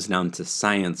it comes down to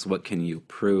science, what can you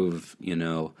prove,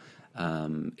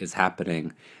 is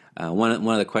happening. One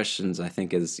of the questions I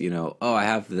think is, I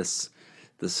have this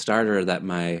starter that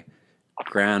my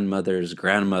grandmother's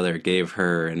grandmother gave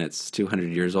her, and it's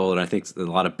 200 years old. And I think a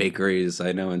lot of bakeries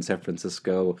I know in San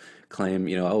Francisco claim,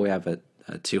 we have a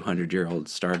 200-year-old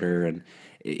starter. And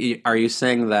are you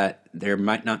saying that there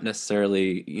might not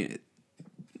necessarily,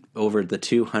 over the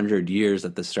 200 years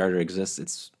that the starter exists,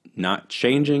 it's not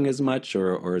changing as much,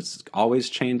 or it's always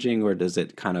changing, or does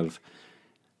it kind of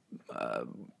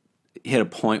hit a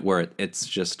point where it's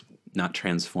just not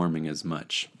transforming as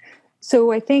much?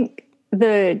 So I think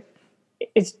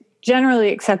it's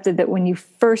generally accepted that when you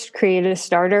first create a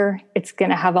starter, it's going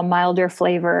to have a milder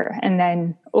flavor, and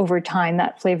then over time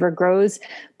that flavor grows.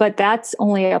 But that's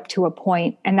only up to a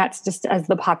point, and that's just as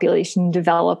the population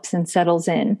develops and settles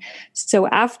in. So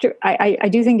after, I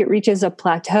do think it reaches a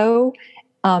plateau,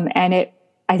 and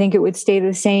I think it would stay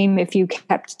the same if you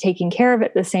kept taking care of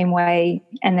it the same way,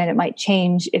 and then it might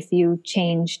change if you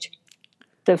changed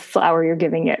the flour you're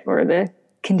giving it or the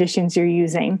conditions you're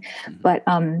using. But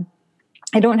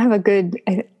I don't have a good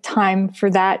time for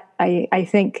that. I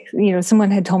think,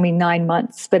 someone had told me 9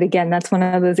 months, but again, that's one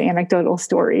of those anecdotal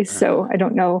stories. So I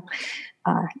don't know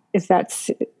if that's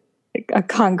a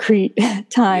concrete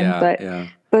time,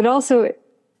 but also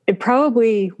it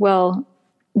probably,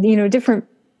 different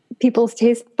people's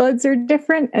taste buds are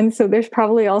different. And so there's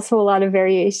probably also a lot of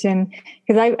variation,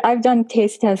 because I've done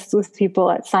taste tests with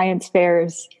people at science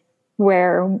fairs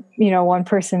where, one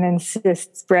person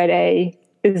insists bread A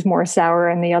is more sour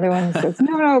and the other one says,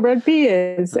 no, bread B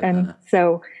is. And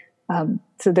so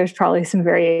there's probably some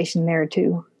variation there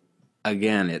too.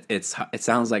 Again, it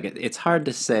sounds like it's hard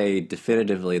to say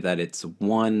definitively that it's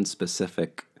one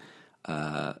specific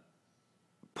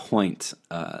point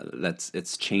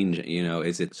it's changing.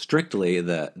 Is it strictly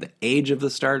the age of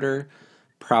the starter?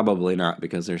 Probably not,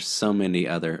 because there's so many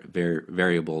other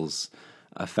variables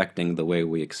affecting the way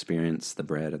we experience the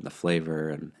bread and the flavor.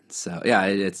 And so,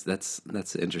 that's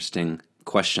an interesting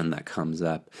question that comes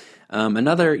up.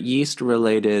 Another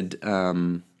yeast-related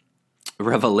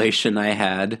revelation I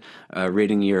had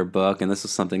reading your book, and this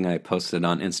is something I posted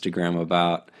on Instagram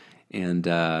about, and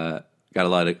got a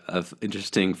lot of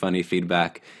interesting, funny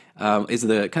feedback, is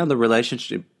the kind of the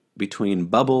relationship between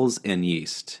bubbles and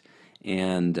yeast.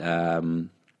 And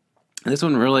this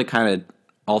one really kind of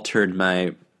altered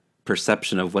my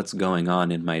perception of what's going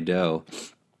on in my dough.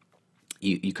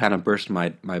 You kind of burst my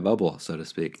bubble, so to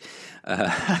speak.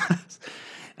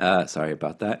 Sorry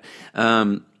about that.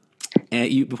 And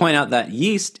you point out that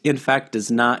yeast, in fact,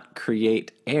 does not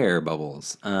create air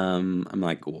bubbles. I'm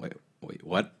like, wait,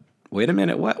 what? Wait a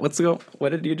minute,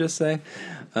 what did you just say?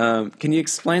 Can you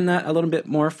explain that a little bit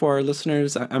more for our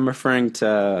listeners? I'm referring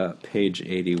to page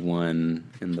 81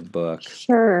 in the book.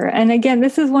 Sure. And again,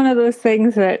 this is one of those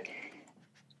things that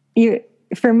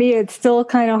for me, it's still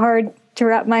kind of hard to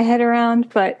wrap my head around,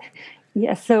 but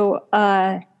yeah, so,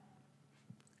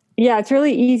 yeah, it's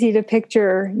really easy to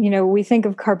picture, we think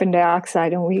of carbon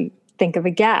dioxide and we think of a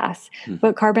gas,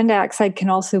 but carbon dioxide can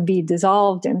also be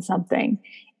dissolved in something.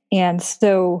 And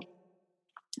so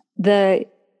the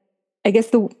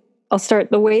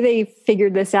way they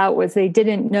figured this out was they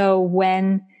didn't know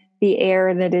when the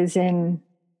air that is in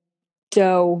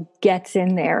dough gets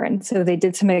in there. And so they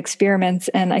did some experiments.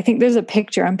 And I think there's a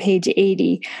picture on page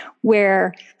 80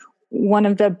 where one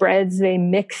of the breads they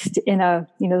mixed in the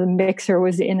mixer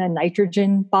was in a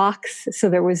nitrogen box. So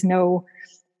there was no,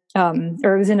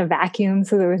 or it was in a vacuum.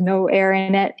 So there was no air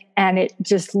in it. And it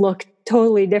just looked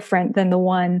totally different than the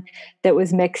one that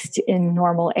was mixed in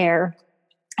normal air.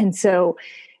 And so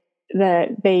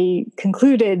they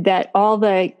concluded that all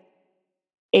the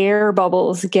air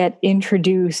bubbles get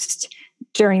introduced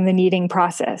during the kneading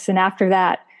process. And after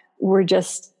that, we're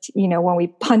just, when we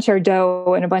punch our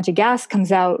dough and a bunch of gas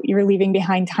comes out, you're leaving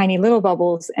behind tiny little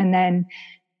bubbles. And then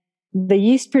the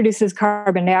yeast produces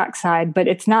carbon dioxide, but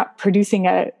it's not producing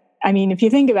if you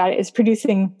think about it, it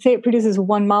produces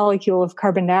one molecule of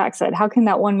carbon dioxide. How can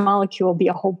that one molecule be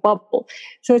a whole bubble?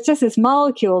 So it's just this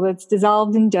molecule that's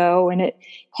dissolved in dough and it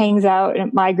hangs out and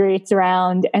it migrates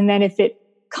around. And then if it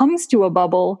comes to a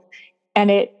bubble and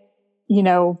it,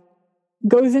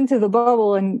 goes into the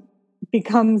bubble and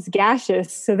becomes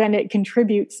gaseous, so then it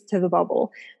contributes to the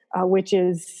bubble, which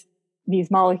is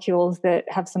these molecules that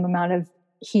have some amount of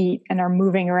heat and are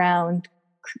moving around,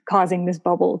 causing this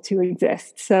bubble to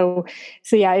exist. So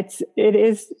yeah, it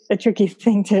is a tricky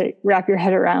thing to wrap your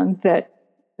head around, that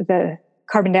the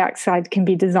carbon dioxide can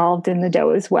be dissolved in the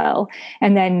dough as well.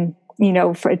 And then,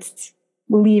 it's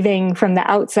leaving from the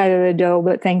outside of the dough,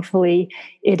 but thankfully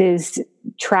it is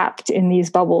trapped in these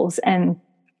bubbles. And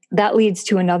that leads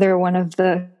to another one of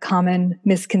the common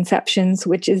misconceptions,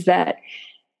 which is that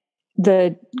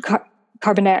the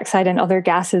carbon dioxide and other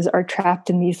gases are trapped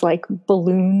in these like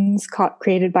balloons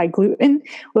created by gluten.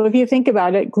 Well, if you think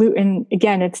about it, gluten,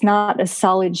 again, it's not a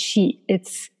solid sheet,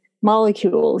 it's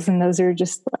molecules, and those are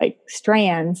just like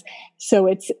strands.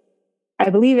 So I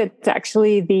believe it's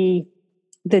actually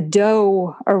the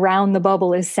dough around the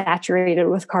bubble is saturated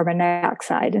with carbon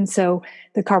dioxide. And so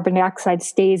the carbon dioxide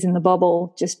stays in the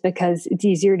bubble just because it's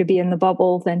easier to be in the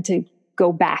bubble than to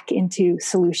go back into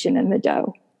solution in the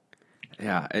dough.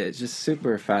 Yeah, it's just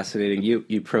super fascinating.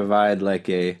 You provide like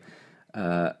a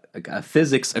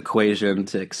physics equation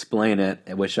to explain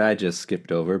it, which I just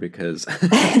skipped over because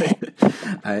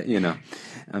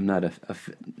I'm not a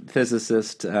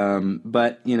physicist.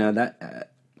 But that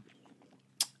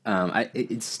I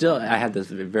have this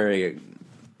very,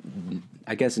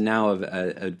 I guess now of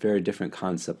a very different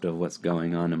concept of what's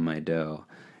going on in my dough,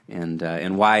 and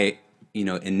why.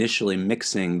 Initially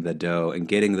mixing the dough and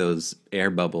getting those air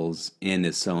bubbles in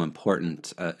is so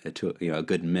important to a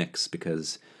good mix,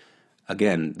 because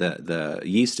again, the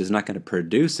yeast is not going to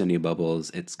produce any bubbles;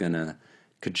 it's going to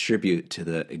contribute to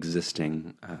the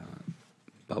existing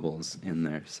bubbles in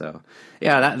there. So,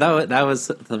 yeah, that was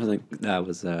something that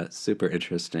was super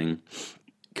interesting.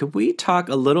 Could we talk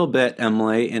a little bit,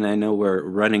 Emily? And I know we're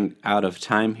running out of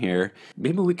time here.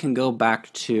 Maybe we can go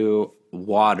back to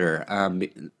water,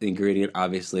 the ingredient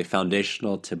obviously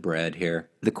foundational to bread here.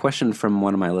 The question from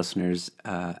one of my listeners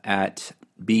at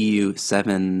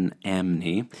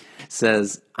BU7Amni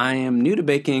says, I am new to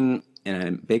baking and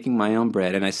I'm baking my own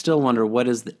bread, and I still wonder what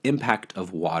is the impact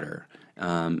of water,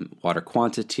 water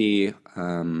quantity,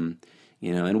 and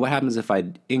what happens if I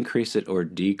increase it or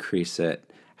decrease it?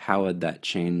 How would that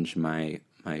change my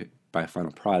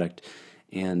final product?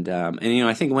 And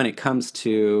I think when it comes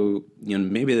to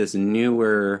maybe this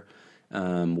newer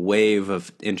wave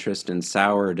of interest in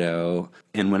sourdough.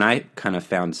 And when I kind of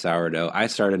found sourdough, I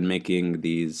started making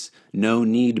these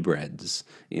no-knead breads,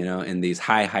 in these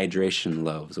high hydration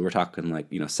loaves. We're talking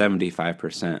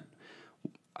 75%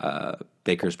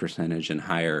 baker's percentage and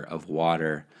higher of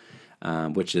water,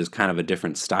 which is kind of a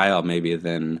different style maybe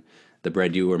than the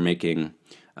bread you were making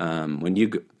when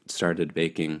you started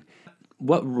baking.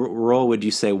 What role would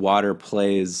you say water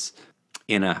plays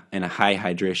in a high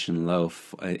hydration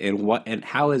loaf, and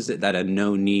how is it that a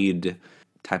no knead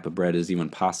type of bread is even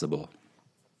possible?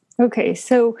 Okay,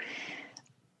 so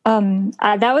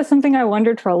that was something I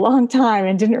wondered for a long time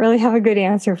and didn't really have a good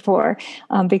answer for,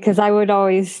 because I would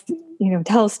always,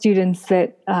 tell students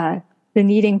that the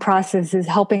kneading process is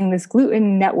helping this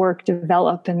gluten network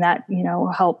develop, and that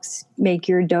helps make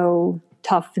your dough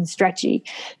tough and stretchy.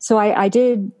 So I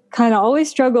did kind of always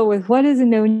struggle with what is a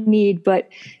no knead, but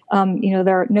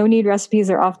their no knead recipes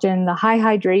are often the high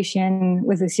hydration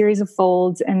with a series of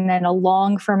folds and then a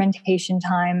long fermentation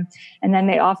time, and then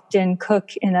they often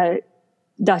cook in a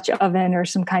Dutch oven or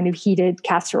some kind of heated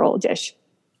casserole dish.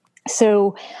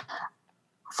 So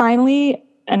finally,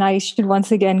 and I should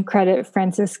once again credit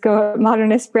Francisco at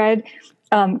Modernist Bread,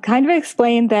 kind of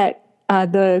explained that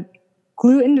the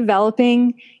gluten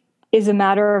developing is a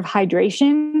matter of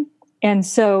hydration. And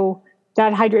so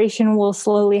that hydration will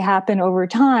slowly happen over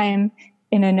time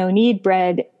in a no-knead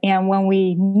bread. And when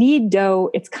we knead dough,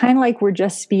 it's kind of like we're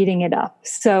just speeding it up.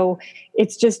 So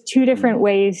it's just two different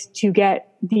ways to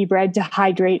get the bread to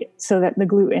hydrate so that the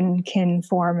gluten can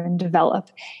form and develop.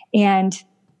 And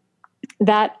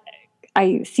that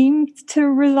I seem to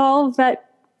resolve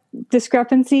that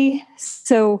discrepancy.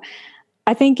 So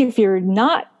I think if you're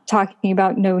not talking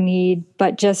about no knead,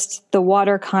 but just the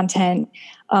water content,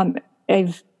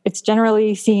 it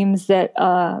generally seems that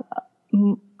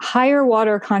higher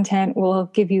water content will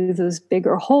give you those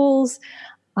bigger holes.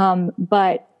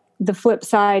 But the flip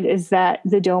side is that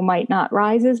the dough might not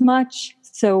rise as much.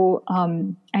 So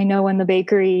I know in the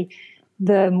bakery,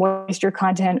 the moisture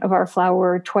content of our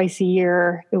flour twice a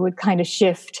year, it would kind of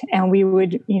shift. And we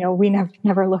would, we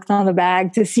never looked on the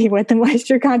bag to see what the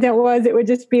moisture content was. It would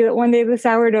just be that one day the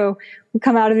sourdough would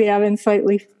come out of the oven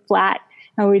slightly flat.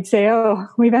 And we'd say, oh,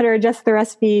 we better adjust the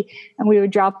recipe. And we would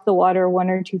drop the water 1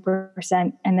 or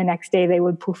 2%. And the next day they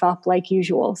would poof up like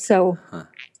usual. So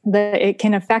it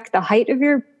can affect the height of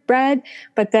your bread,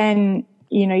 but then,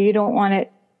 you don't want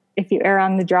it. If you err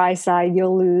on the dry side,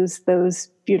 you'll lose those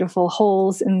beautiful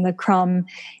holes in the crumb.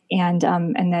 And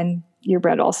then your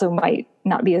bread also might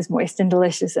not be as moist and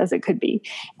delicious as it could be.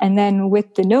 And then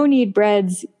with the no knead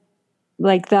breads,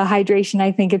 like the hydration,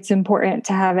 I think it's important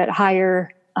to have it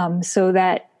higher, so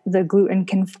that the gluten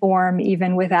can form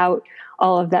even without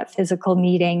all of that physical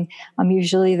kneading.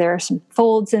 Usually there are some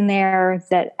folds in there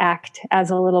that act as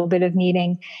a little bit of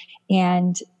kneading.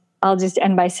 And I'll just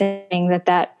end by saying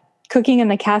that cooking in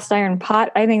the cast iron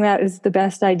pot, I think that is the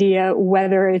best idea,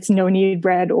 whether it's no knead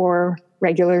bread or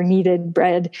regular kneaded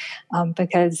bread,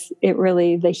 because it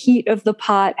really, the heat of the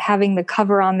pot, having the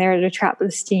cover on there to trap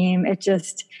the steam, it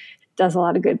just does a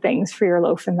lot of good things for your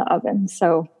loaf in the oven.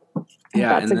 So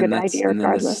that's a good idea regardless. And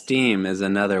then the steam is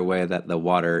another way that the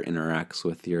water interacts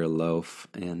with your loaf.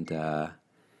 And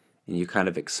you kind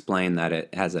of explain that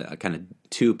it has a kind of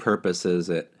two purposes.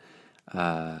 It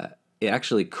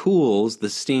actually cools the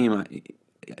steam.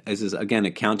 This is, again,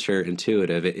 a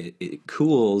counterintuitive. It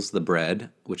cools the bread,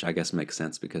 which I guess makes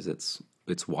sense because it's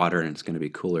water and it's going to be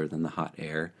cooler than the hot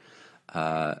air.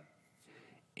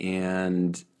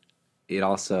 And it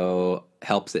also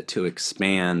helps it to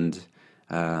expand.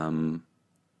 It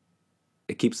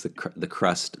keeps the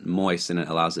crust moist and it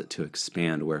allows it to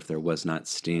expand, where if there was not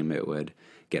steam, it would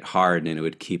get hard and it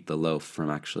would keep the loaf from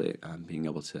actually being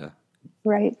able to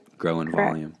grow in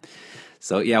volume.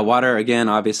 So yeah, water, again,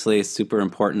 obviously is super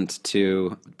important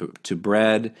to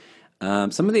bread.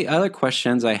 Some of the other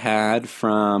questions I had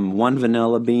from One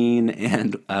Vanilla Bean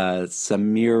and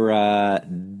Samira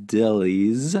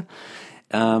Dillies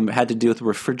had to do with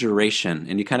refrigeration,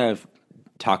 and you kind of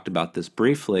talked about this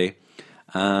briefly.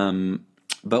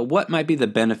 But what might be the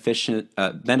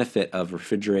benefit of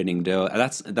refrigerating dough?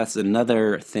 That's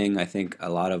another thing I think a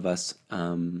lot of us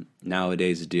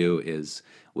nowadays do is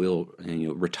we'll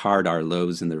retard our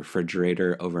loaves in the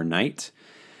refrigerator overnight.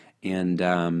 And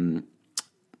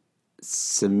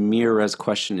Samira's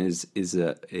question is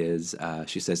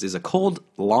she says, is a cold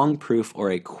long proof or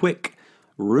a quick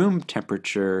room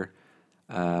temperature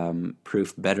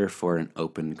proof better for an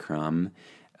open crumb?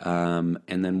 And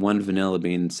then One Vanilla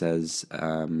Bean says,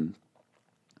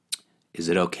 is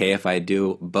it okay if I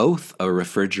do both a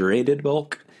refrigerated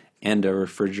bulk and a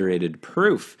refrigerated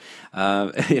proof.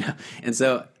 And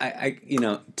so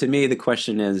to me, the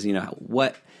question is,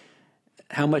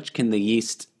 how much can the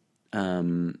yeast,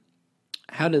 how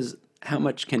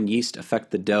much can yeast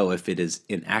affect the dough if it is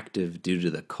inactive due to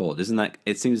the cold?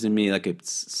 It seems to me like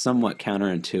it's somewhat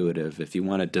counterintuitive if you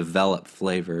want to develop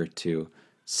flavor to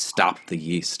stop the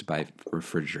yeast by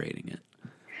refrigerating it.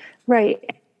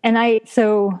 Right. And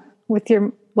so with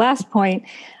your last point,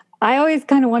 I always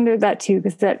kind of wondered that too,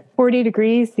 because at 40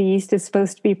 degrees, the yeast is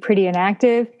supposed to be pretty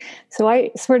inactive. So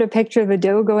I sort of picture the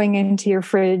dough going into your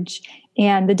fridge,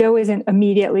 and the dough isn't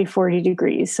immediately 40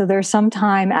 degrees. So there's some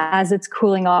time as it's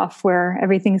cooling off where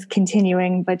everything's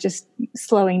continuing, but just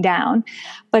slowing down.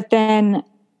 But then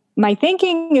my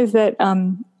thinking is that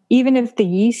even if the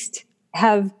yeast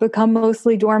have become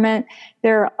mostly dormant,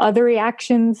 there are other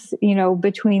reactions,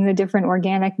 between the different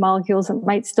organic molecules that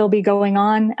might still be going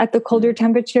on at the colder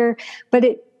temperature. But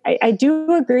I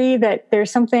do agree that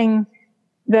there's something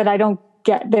that I don't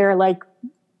get there. Like,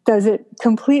 does it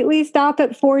completely stop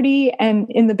at 40?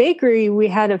 And in the bakery, we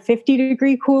had a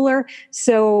 50-degree cooler,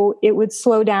 so it would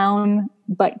slow down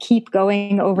but keep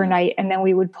going overnight. And then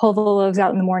we would pull the loaves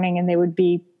out in the morning and they would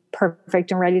be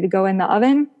perfect and ready to go in the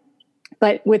oven.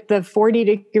 But with the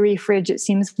 40-degree fridge, it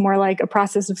seems more like a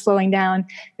process of slowing down.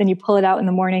 Then you pull it out in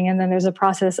the morning, and then there's a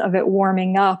process of it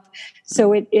warming up.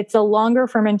 So it's a longer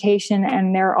fermentation,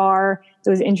 and there are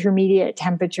those intermediate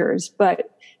temperatures.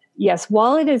 But yes,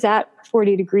 while it is at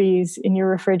 40 degrees in your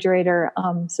refrigerator,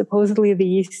 supposedly the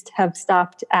yeast have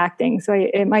stopped acting. So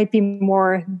it might be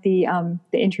more the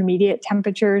intermediate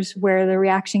temperatures where the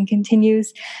reaction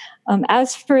continues.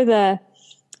 As for the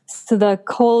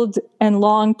cold and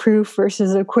long proof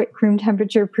versus a quick room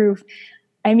temperature proof,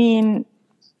 I mean,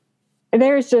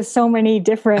 there's just so many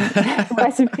different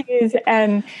recipes,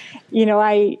 and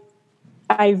I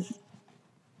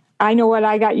know what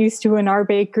I got used to in our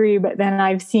bakery, but then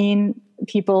I've seen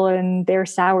people in their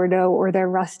sourdough or their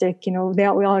rustic, we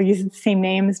all use the same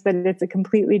names, but it's a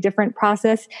completely different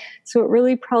process. So it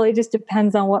really probably just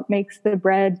depends on what makes the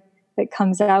bread that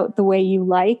comes out the way you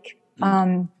like.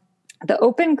 The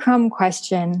open crumb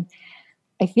question,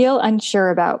 I feel unsure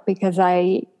about, because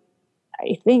I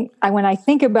think when I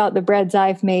think about the breads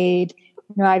I've made,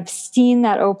 I've seen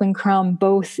that open crumb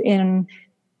both in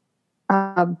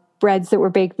breads that were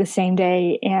baked the same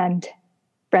day and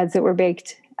breads that were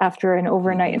baked after an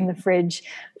overnight in the fridge.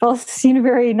 I've also seen a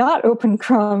very not open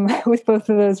crumb with both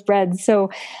of those breads.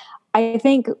 So I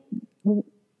think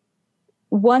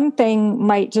one thing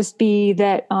might just be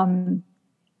that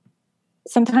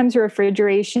sometimes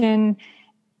refrigeration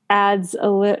adds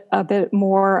a bit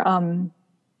more,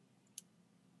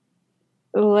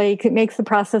 like it makes the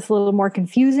process a little more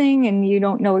confusing, and you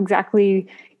don't know exactly,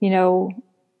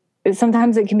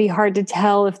 sometimes it can be hard to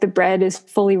tell if the bread is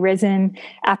fully risen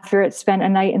after it's spent a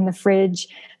night in the fridge.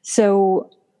 So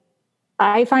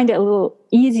I find it a little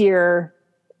easier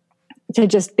to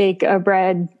just bake a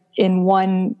bread in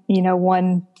one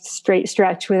straight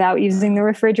stretch without using the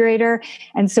refrigerator.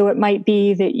 And so it might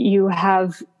be that you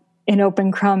have an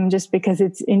open crumb just because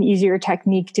it's an easier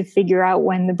technique to figure out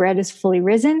when the bread is fully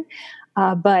risen.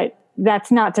 But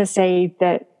that's not to say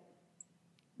that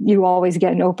you always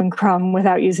get an open crumb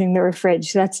without using the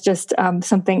fridge. That's just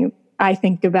something I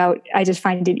think about. I just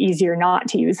find it easier not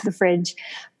to use the fridge.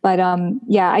 But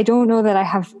I don't know that I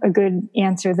have a good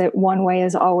answer that one way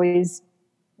is always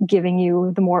giving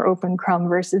you the more open crumb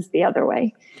versus the other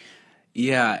way.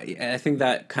 Yeah, I think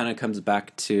that kind of comes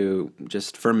back to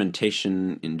just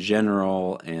fermentation in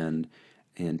general and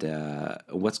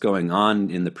what's going on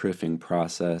in the proofing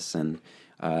process. And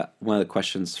one of the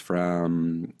questions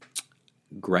from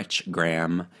Gretch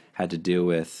Graham had to do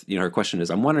with, her question is,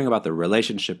 I'm wondering about the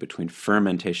relationship between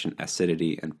fermentation,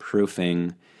 acidity, and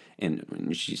proofing.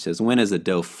 And she says, when is a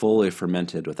dough fully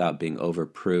fermented without being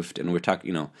overproofed? And we're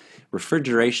talking,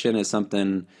 refrigeration is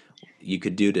something you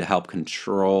could do to help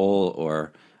control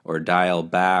or dial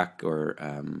back or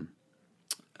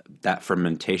that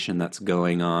fermentation that's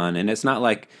going on. And it's not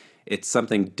like it's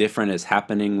something different is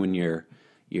happening when you're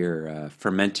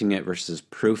fermenting it versus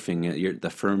proofing it.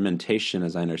 The fermentation,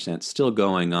 as I understand, is still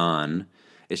going on.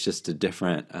 It's just a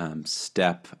different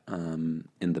step in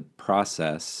the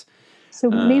process. So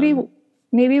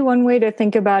maybe one way to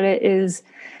think about it is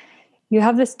you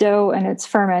have this dough and it's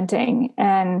fermenting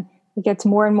and it gets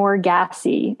more and more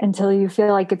gassy until you feel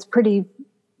like it's pretty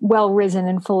well risen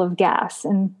and full of gas.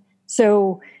 And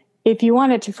so if you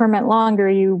want it to ferment longer,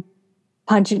 you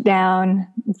punch it down,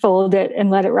 fold it, and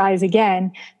let it rise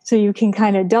again. So you can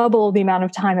kind of double the amount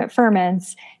of time it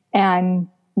ferments and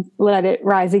let it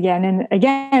rise again. And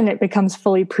again, it becomes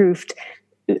fully proofed.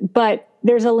 but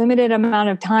there's a limited amount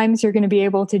of times you're going to be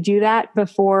able to do that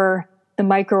before the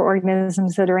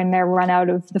microorganisms that are in there run out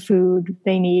of the food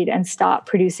they need and stop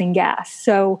producing gas.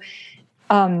 So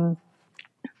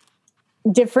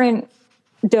different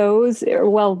doughs,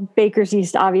 well, baker's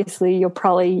yeast, obviously,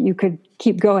 you could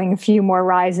keep going a few more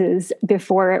rises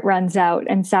before it runs out.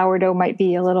 And sourdough might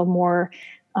be a little more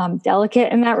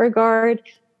delicate in that regard.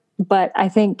 But I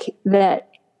think that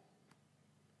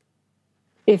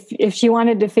if she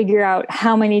wanted to figure out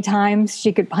how many times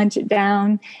she could punch it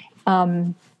down,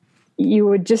 you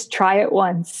would just try it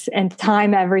once and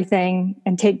time everything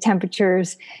and take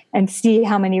temperatures and see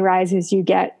how many rises you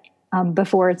get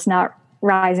before it's not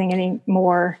rising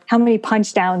anymore, how many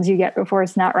punch downs you get before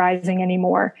it's not rising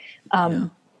anymore,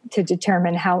 to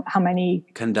determine how many.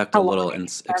 Conduct a little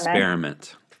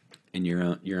experiment in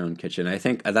your own kitchen. I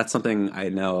think that's something I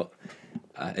know.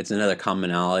 It's another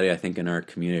commonality I think in our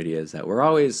community is that we're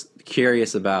always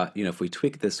curious about, if we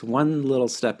tweak this one little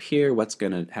step here, what's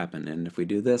going to happen, and if we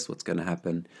do this, what's going to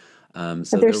happen.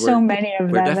 So there's so many of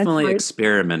them. We're definitely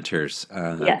experimenters,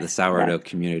 the sourdough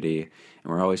community,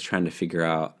 and we're always trying to figure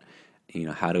out,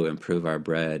 how to improve our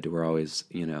bread. We're always,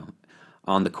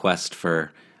 on the quest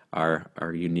for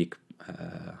our unique,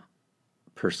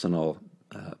 personal,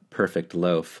 perfect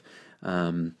loaf.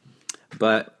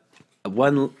 But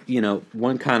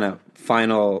one kind of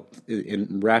final,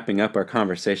 in wrapping up our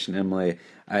conversation, Emily,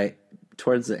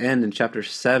 towards the end in chapter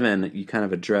 7, you kind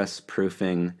of address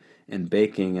proofing and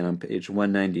baking, and on page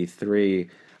 193,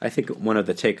 I think one of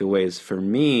the takeaways for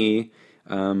me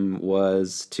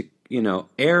was to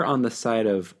err on the side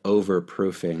of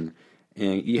overproofing,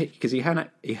 and because you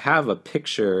have a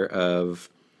picture of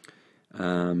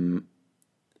kind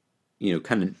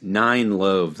of 9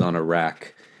 loaves on a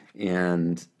rack,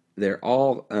 and they're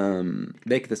all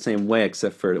baked the same way,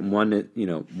 except for one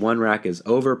rack is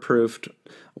overproofed,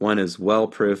 one is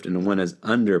well-proofed, and one is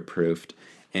underproofed.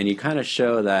 And you kind of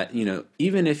show that,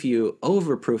 even if you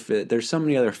overproof it, there's so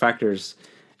many other factors,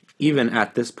 even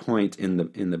at this point in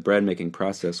the bread making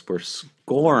process, where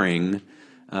scoring,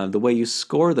 the way you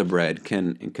score the bread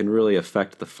can really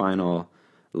affect the final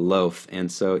loaf.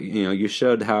 And so, you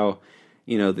showed how,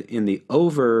 in the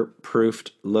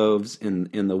overproofed loaves,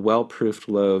 in the well-proofed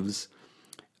loaves,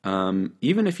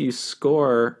 even if you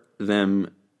score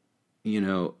them,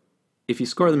 if you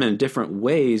score them in different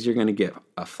ways, you're going to get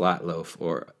a flat loaf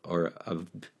or a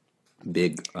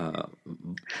big.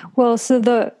 Well,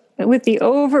 so with the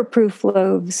overproof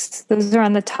loaves, those are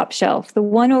on the top shelf. The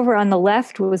one over on the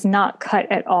left was not cut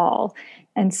at all,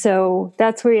 and so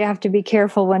that's where you have to be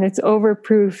careful when it's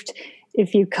overproofed.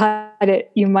 If you cut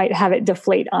it, you might have it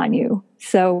deflate on you.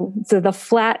 So the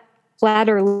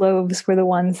flatter loaves were the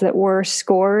ones that were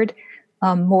scored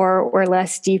more or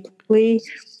less deeply,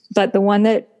 but the one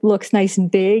that looks nice and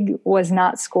big was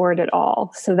not scored at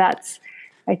all. So that's,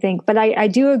 I think, but I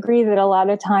do agree that a lot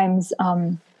of times,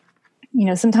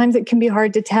 sometimes it can be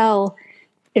hard to tell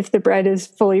if the bread is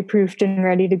fully proofed and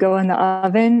ready to go in the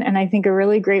oven. And I think a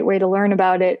really great way to learn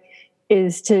about it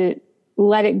is to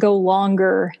let it go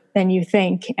longer than you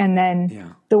think. And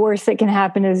then the worst that can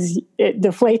happen is it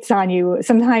deflates on you.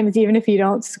 Sometimes even if you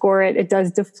don't score it, it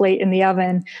does deflate in the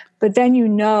oven. But then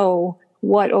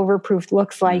what overproofed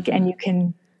looks like, and you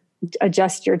can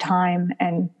adjust your time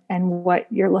and what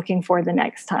you're looking for the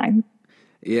next time.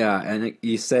 Yeah, and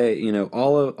you say,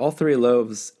 all 3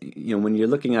 loaves, when you're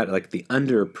looking at like the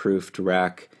underproofed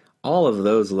rack, all of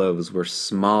those loaves were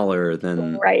smaller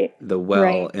than the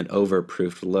well and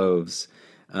overproofed loaves.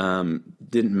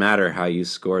 Didn't matter how you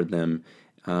scored them.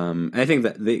 I think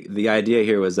that the idea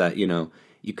here was that, you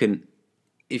can,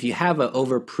 if you have an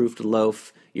overproofed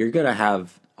loaf, you're going to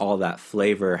have all that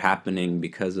flavor happening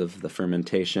because of the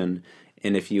fermentation.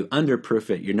 And if you underproof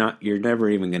it, you're never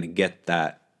even going to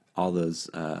get all those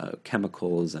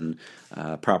chemicals and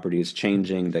properties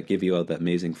changing that give you all the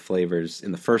amazing flavors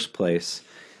in the first place.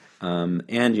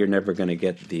 And you're never going to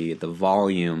get the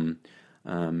volume.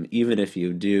 Even if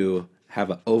you do have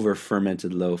an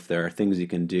over-fermented loaf, there are things you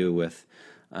can do with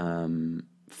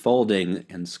folding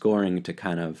and scoring to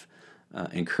kind of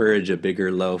encourage a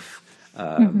bigger loaf,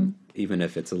 even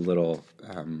if it's a little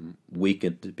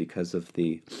weakened because of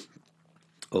the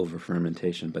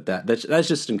over-fermentation. But that's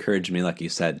just encouraged me, like you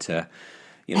said, to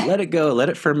let it go, let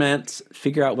it ferment,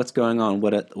 figure out what's going on,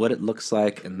 what it looks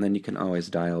like, and then you can always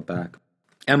dial back.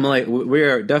 Emily, we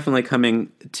are definitely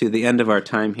coming to the end of our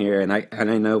time here, and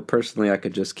I know personally I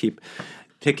could just keep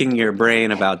picking your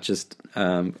brain about just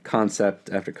concept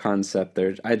after concept.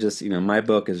 My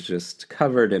book is just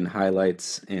covered in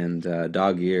highlights and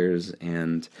dog ears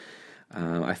and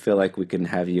I feel like we can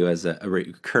have you as a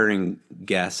recurring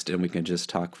guest, and we can just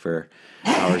talk for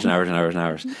hours and hours and hours and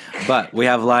hours. But we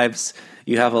have lives.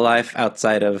 You have a life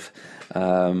outside of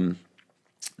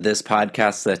this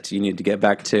podcast that you need to get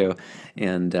back to.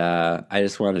 And I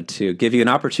just wanted to give you an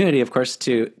opportunity, of course,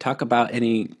 to talk about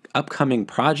any upcoming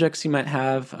projects you might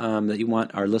have that you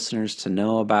want our listeners to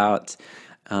know about.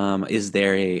 Is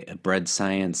there a bread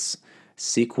science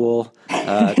sequel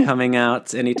coming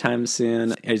out anytime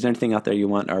soon? Is there anything out there you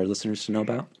want our listeners to know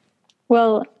about?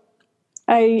 Well,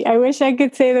 I wish I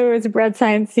could say there was a bread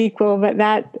science sequel, but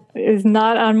that is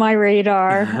not on my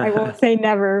radar. I won't say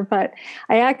never, but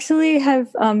I actually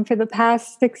have, for the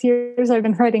past 6 years, I've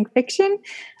been writing fiction,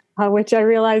 which I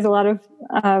realize a lot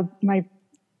of my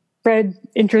bread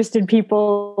interested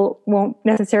people won't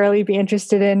necessarily be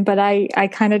interested in, but I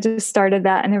kind of just started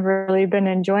that and have really been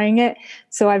enjoying it.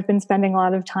 So I've been spending a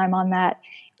lot of time on that.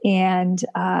 And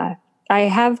I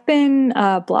have been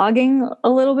blogging a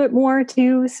little bit more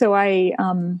too. So my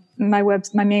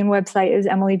main website is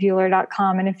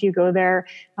emilybuehler.com. And if you go there,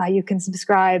 you can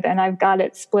subscribe, and I've got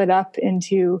it split up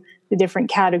into the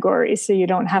different categories. So you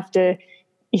don't have to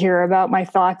hear about my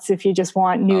thoughts if you just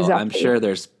want news updates. I'm sure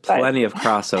there's plenty of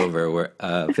crossover where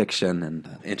fiction and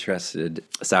interested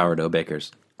sourdough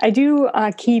bakers. I do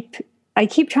keep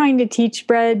trying to teach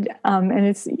bread, and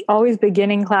it's always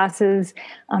beginning classes,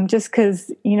 just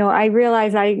because, I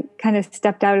realize I kind of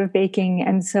stepped out of baking.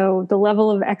 And so the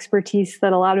level of expertise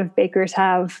that a lot of bakers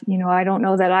have, I don't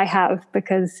know that I have,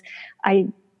 because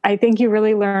I think you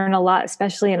really learn a lot,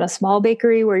 especially in a small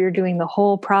bakery where you're doing the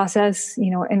whole process,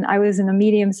 and I was in a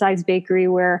medium-sized bakery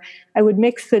where I would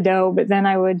mix the dough, but then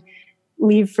I would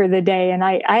leave for the day. And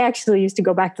I actually used to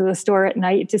go back to the store at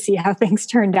night to see how things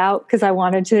turned out, because I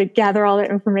wanted to gather all that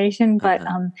information. But,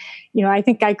 I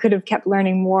think I could have kept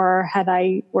learning more had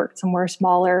I worked somewhere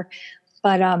smaller.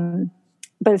 But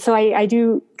so I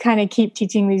do kind of keep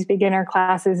teaching these beginner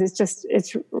classes.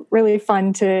 It's really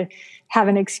fun to have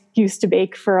an excuse to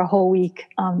bake for a whole week.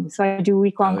 So I do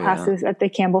week-long classes at the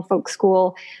Campbell Folk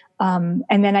School. And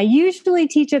then I usually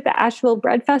teach at the Asheville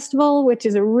Bread Festival, which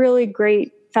is a really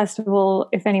great festival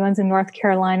if anyone's in North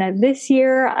Carolina. This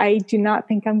year, I do not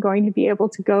think I'm going to be able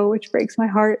to go, which breaks my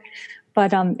heart.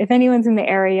 But if anyone's in the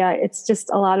area, it's just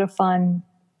a lot of fun.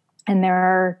 And there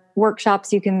are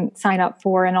workshops you can sign up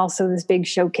for, and also this big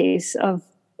showcase of,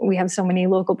 we have so many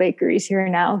local bakeries here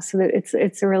now, so that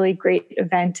it's a really great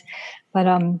event. But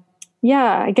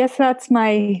I guess that's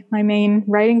my main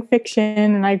writing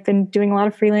fiction, and I've been doing a lot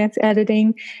of freelance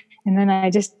editing, and then I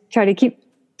just try to keep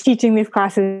teaching these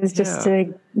classes just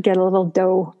to get a little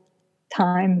dough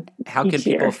time. How can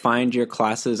people find your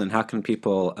classes, and how can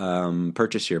people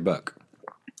purchase your book?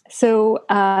 So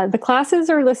the classes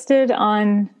are listed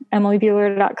on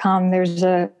emilybuehler.com. There's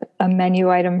a menu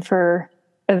item for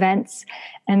events.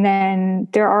 And then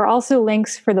there are also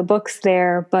links for the books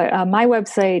there. But my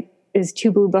website is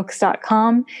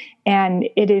twobluebooks.com. And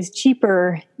it is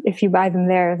cheaper if you buy them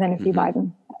there than if you buy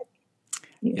them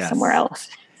somewhere else.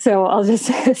 So I'll just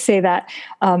say that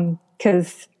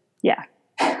because,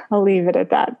 I'll leave it at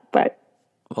that. But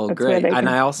well, great. And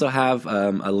I also have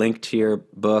a link to your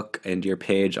book and your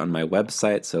page on my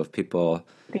website. So if people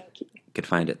could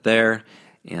find it there.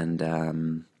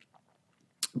 And,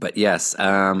 but yes,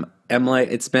 Emily,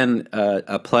 it's been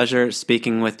a pleasure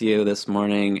speaking with you this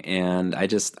morning. And I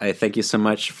thank you so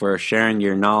much for sharing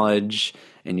your knowledge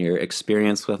and your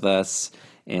experience with us,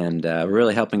 and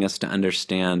really helping us to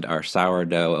understand our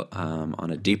sourdough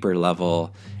on a deeper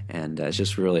level. And it's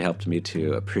just really helped me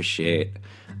to appreciate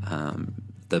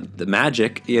the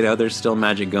magic. There's still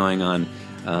magic going on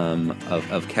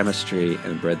of chemistry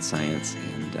and bread science.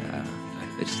 And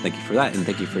I just thank you for that, and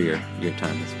thank you for your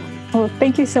time this morning. Well,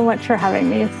 thank you so much for having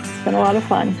me. It's been a lot of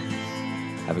fun.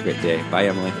 Have a great day. Bye,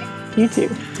 Emily. You too.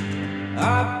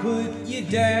 I put you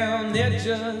down there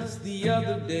just the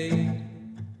other day.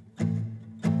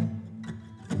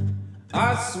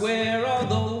 I swear,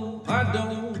 although I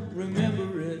don't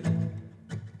remember it,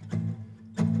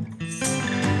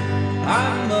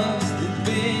 I must have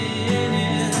been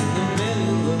in the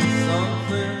middle of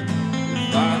something.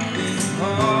 If I think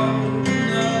hard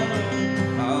enough,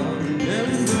 I'll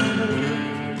remember.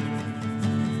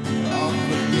 I'll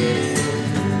forget.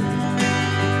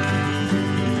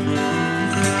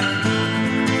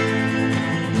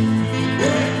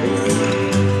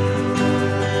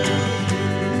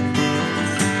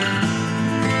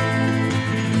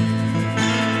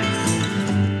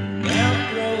 Now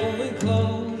throwing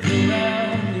clothes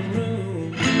around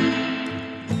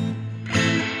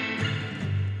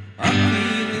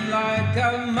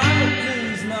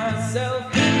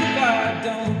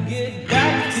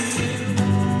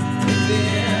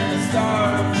then I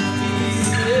start to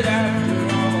feel it after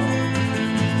all.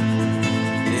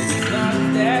 It's not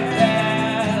that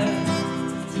bad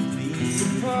to be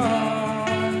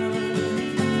apart,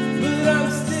 but I'm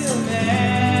still mad.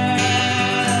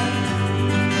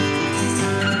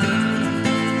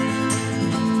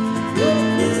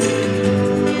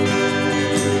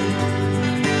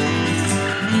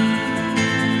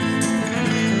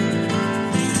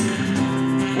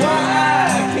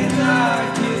 Why can I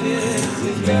get it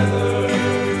together?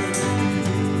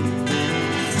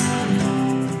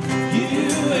 You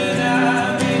and I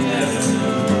may never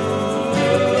know.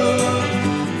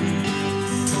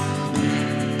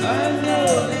 I know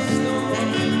the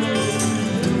storm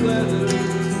and weather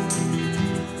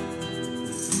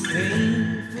is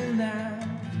painful now,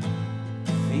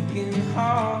 thinking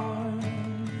hard.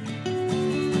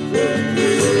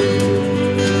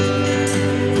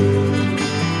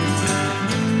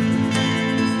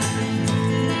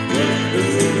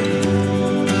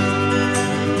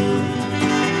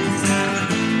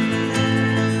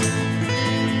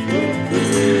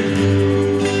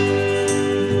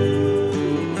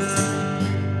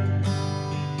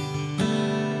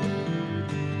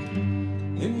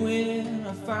 And when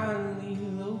I finally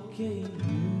locate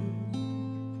you,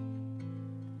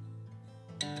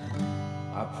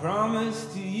 I promise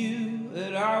to you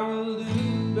that I will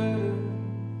do better.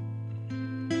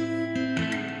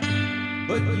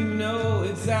 But you know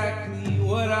exactly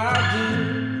what I do.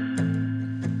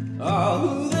 Oh,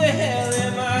 who the hell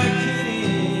am I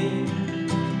kidding?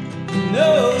 No.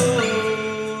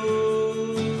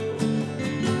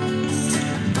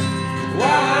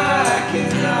 Why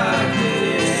can I get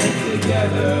it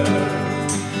together?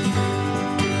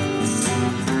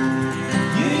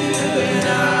 You and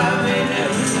I may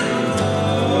never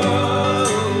know.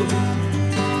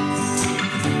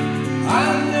 I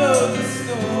know the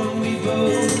storm we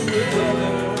both will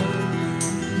weather.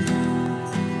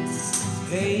 It's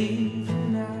painful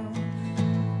now,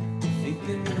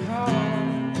 thinking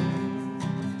hard.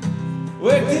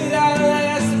 Where did I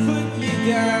last put you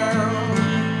down?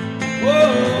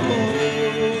 Whoa.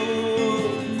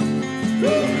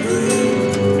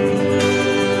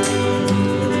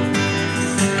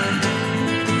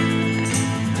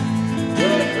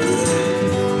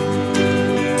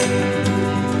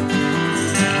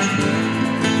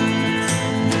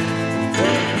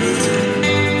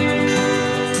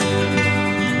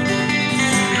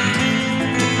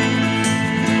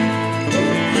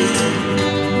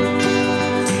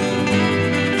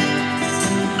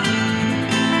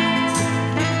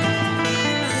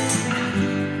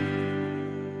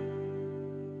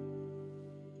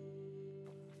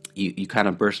 You kind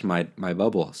of burst my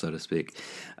bubble, so to speak.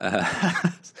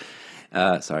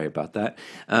 Sorry about that.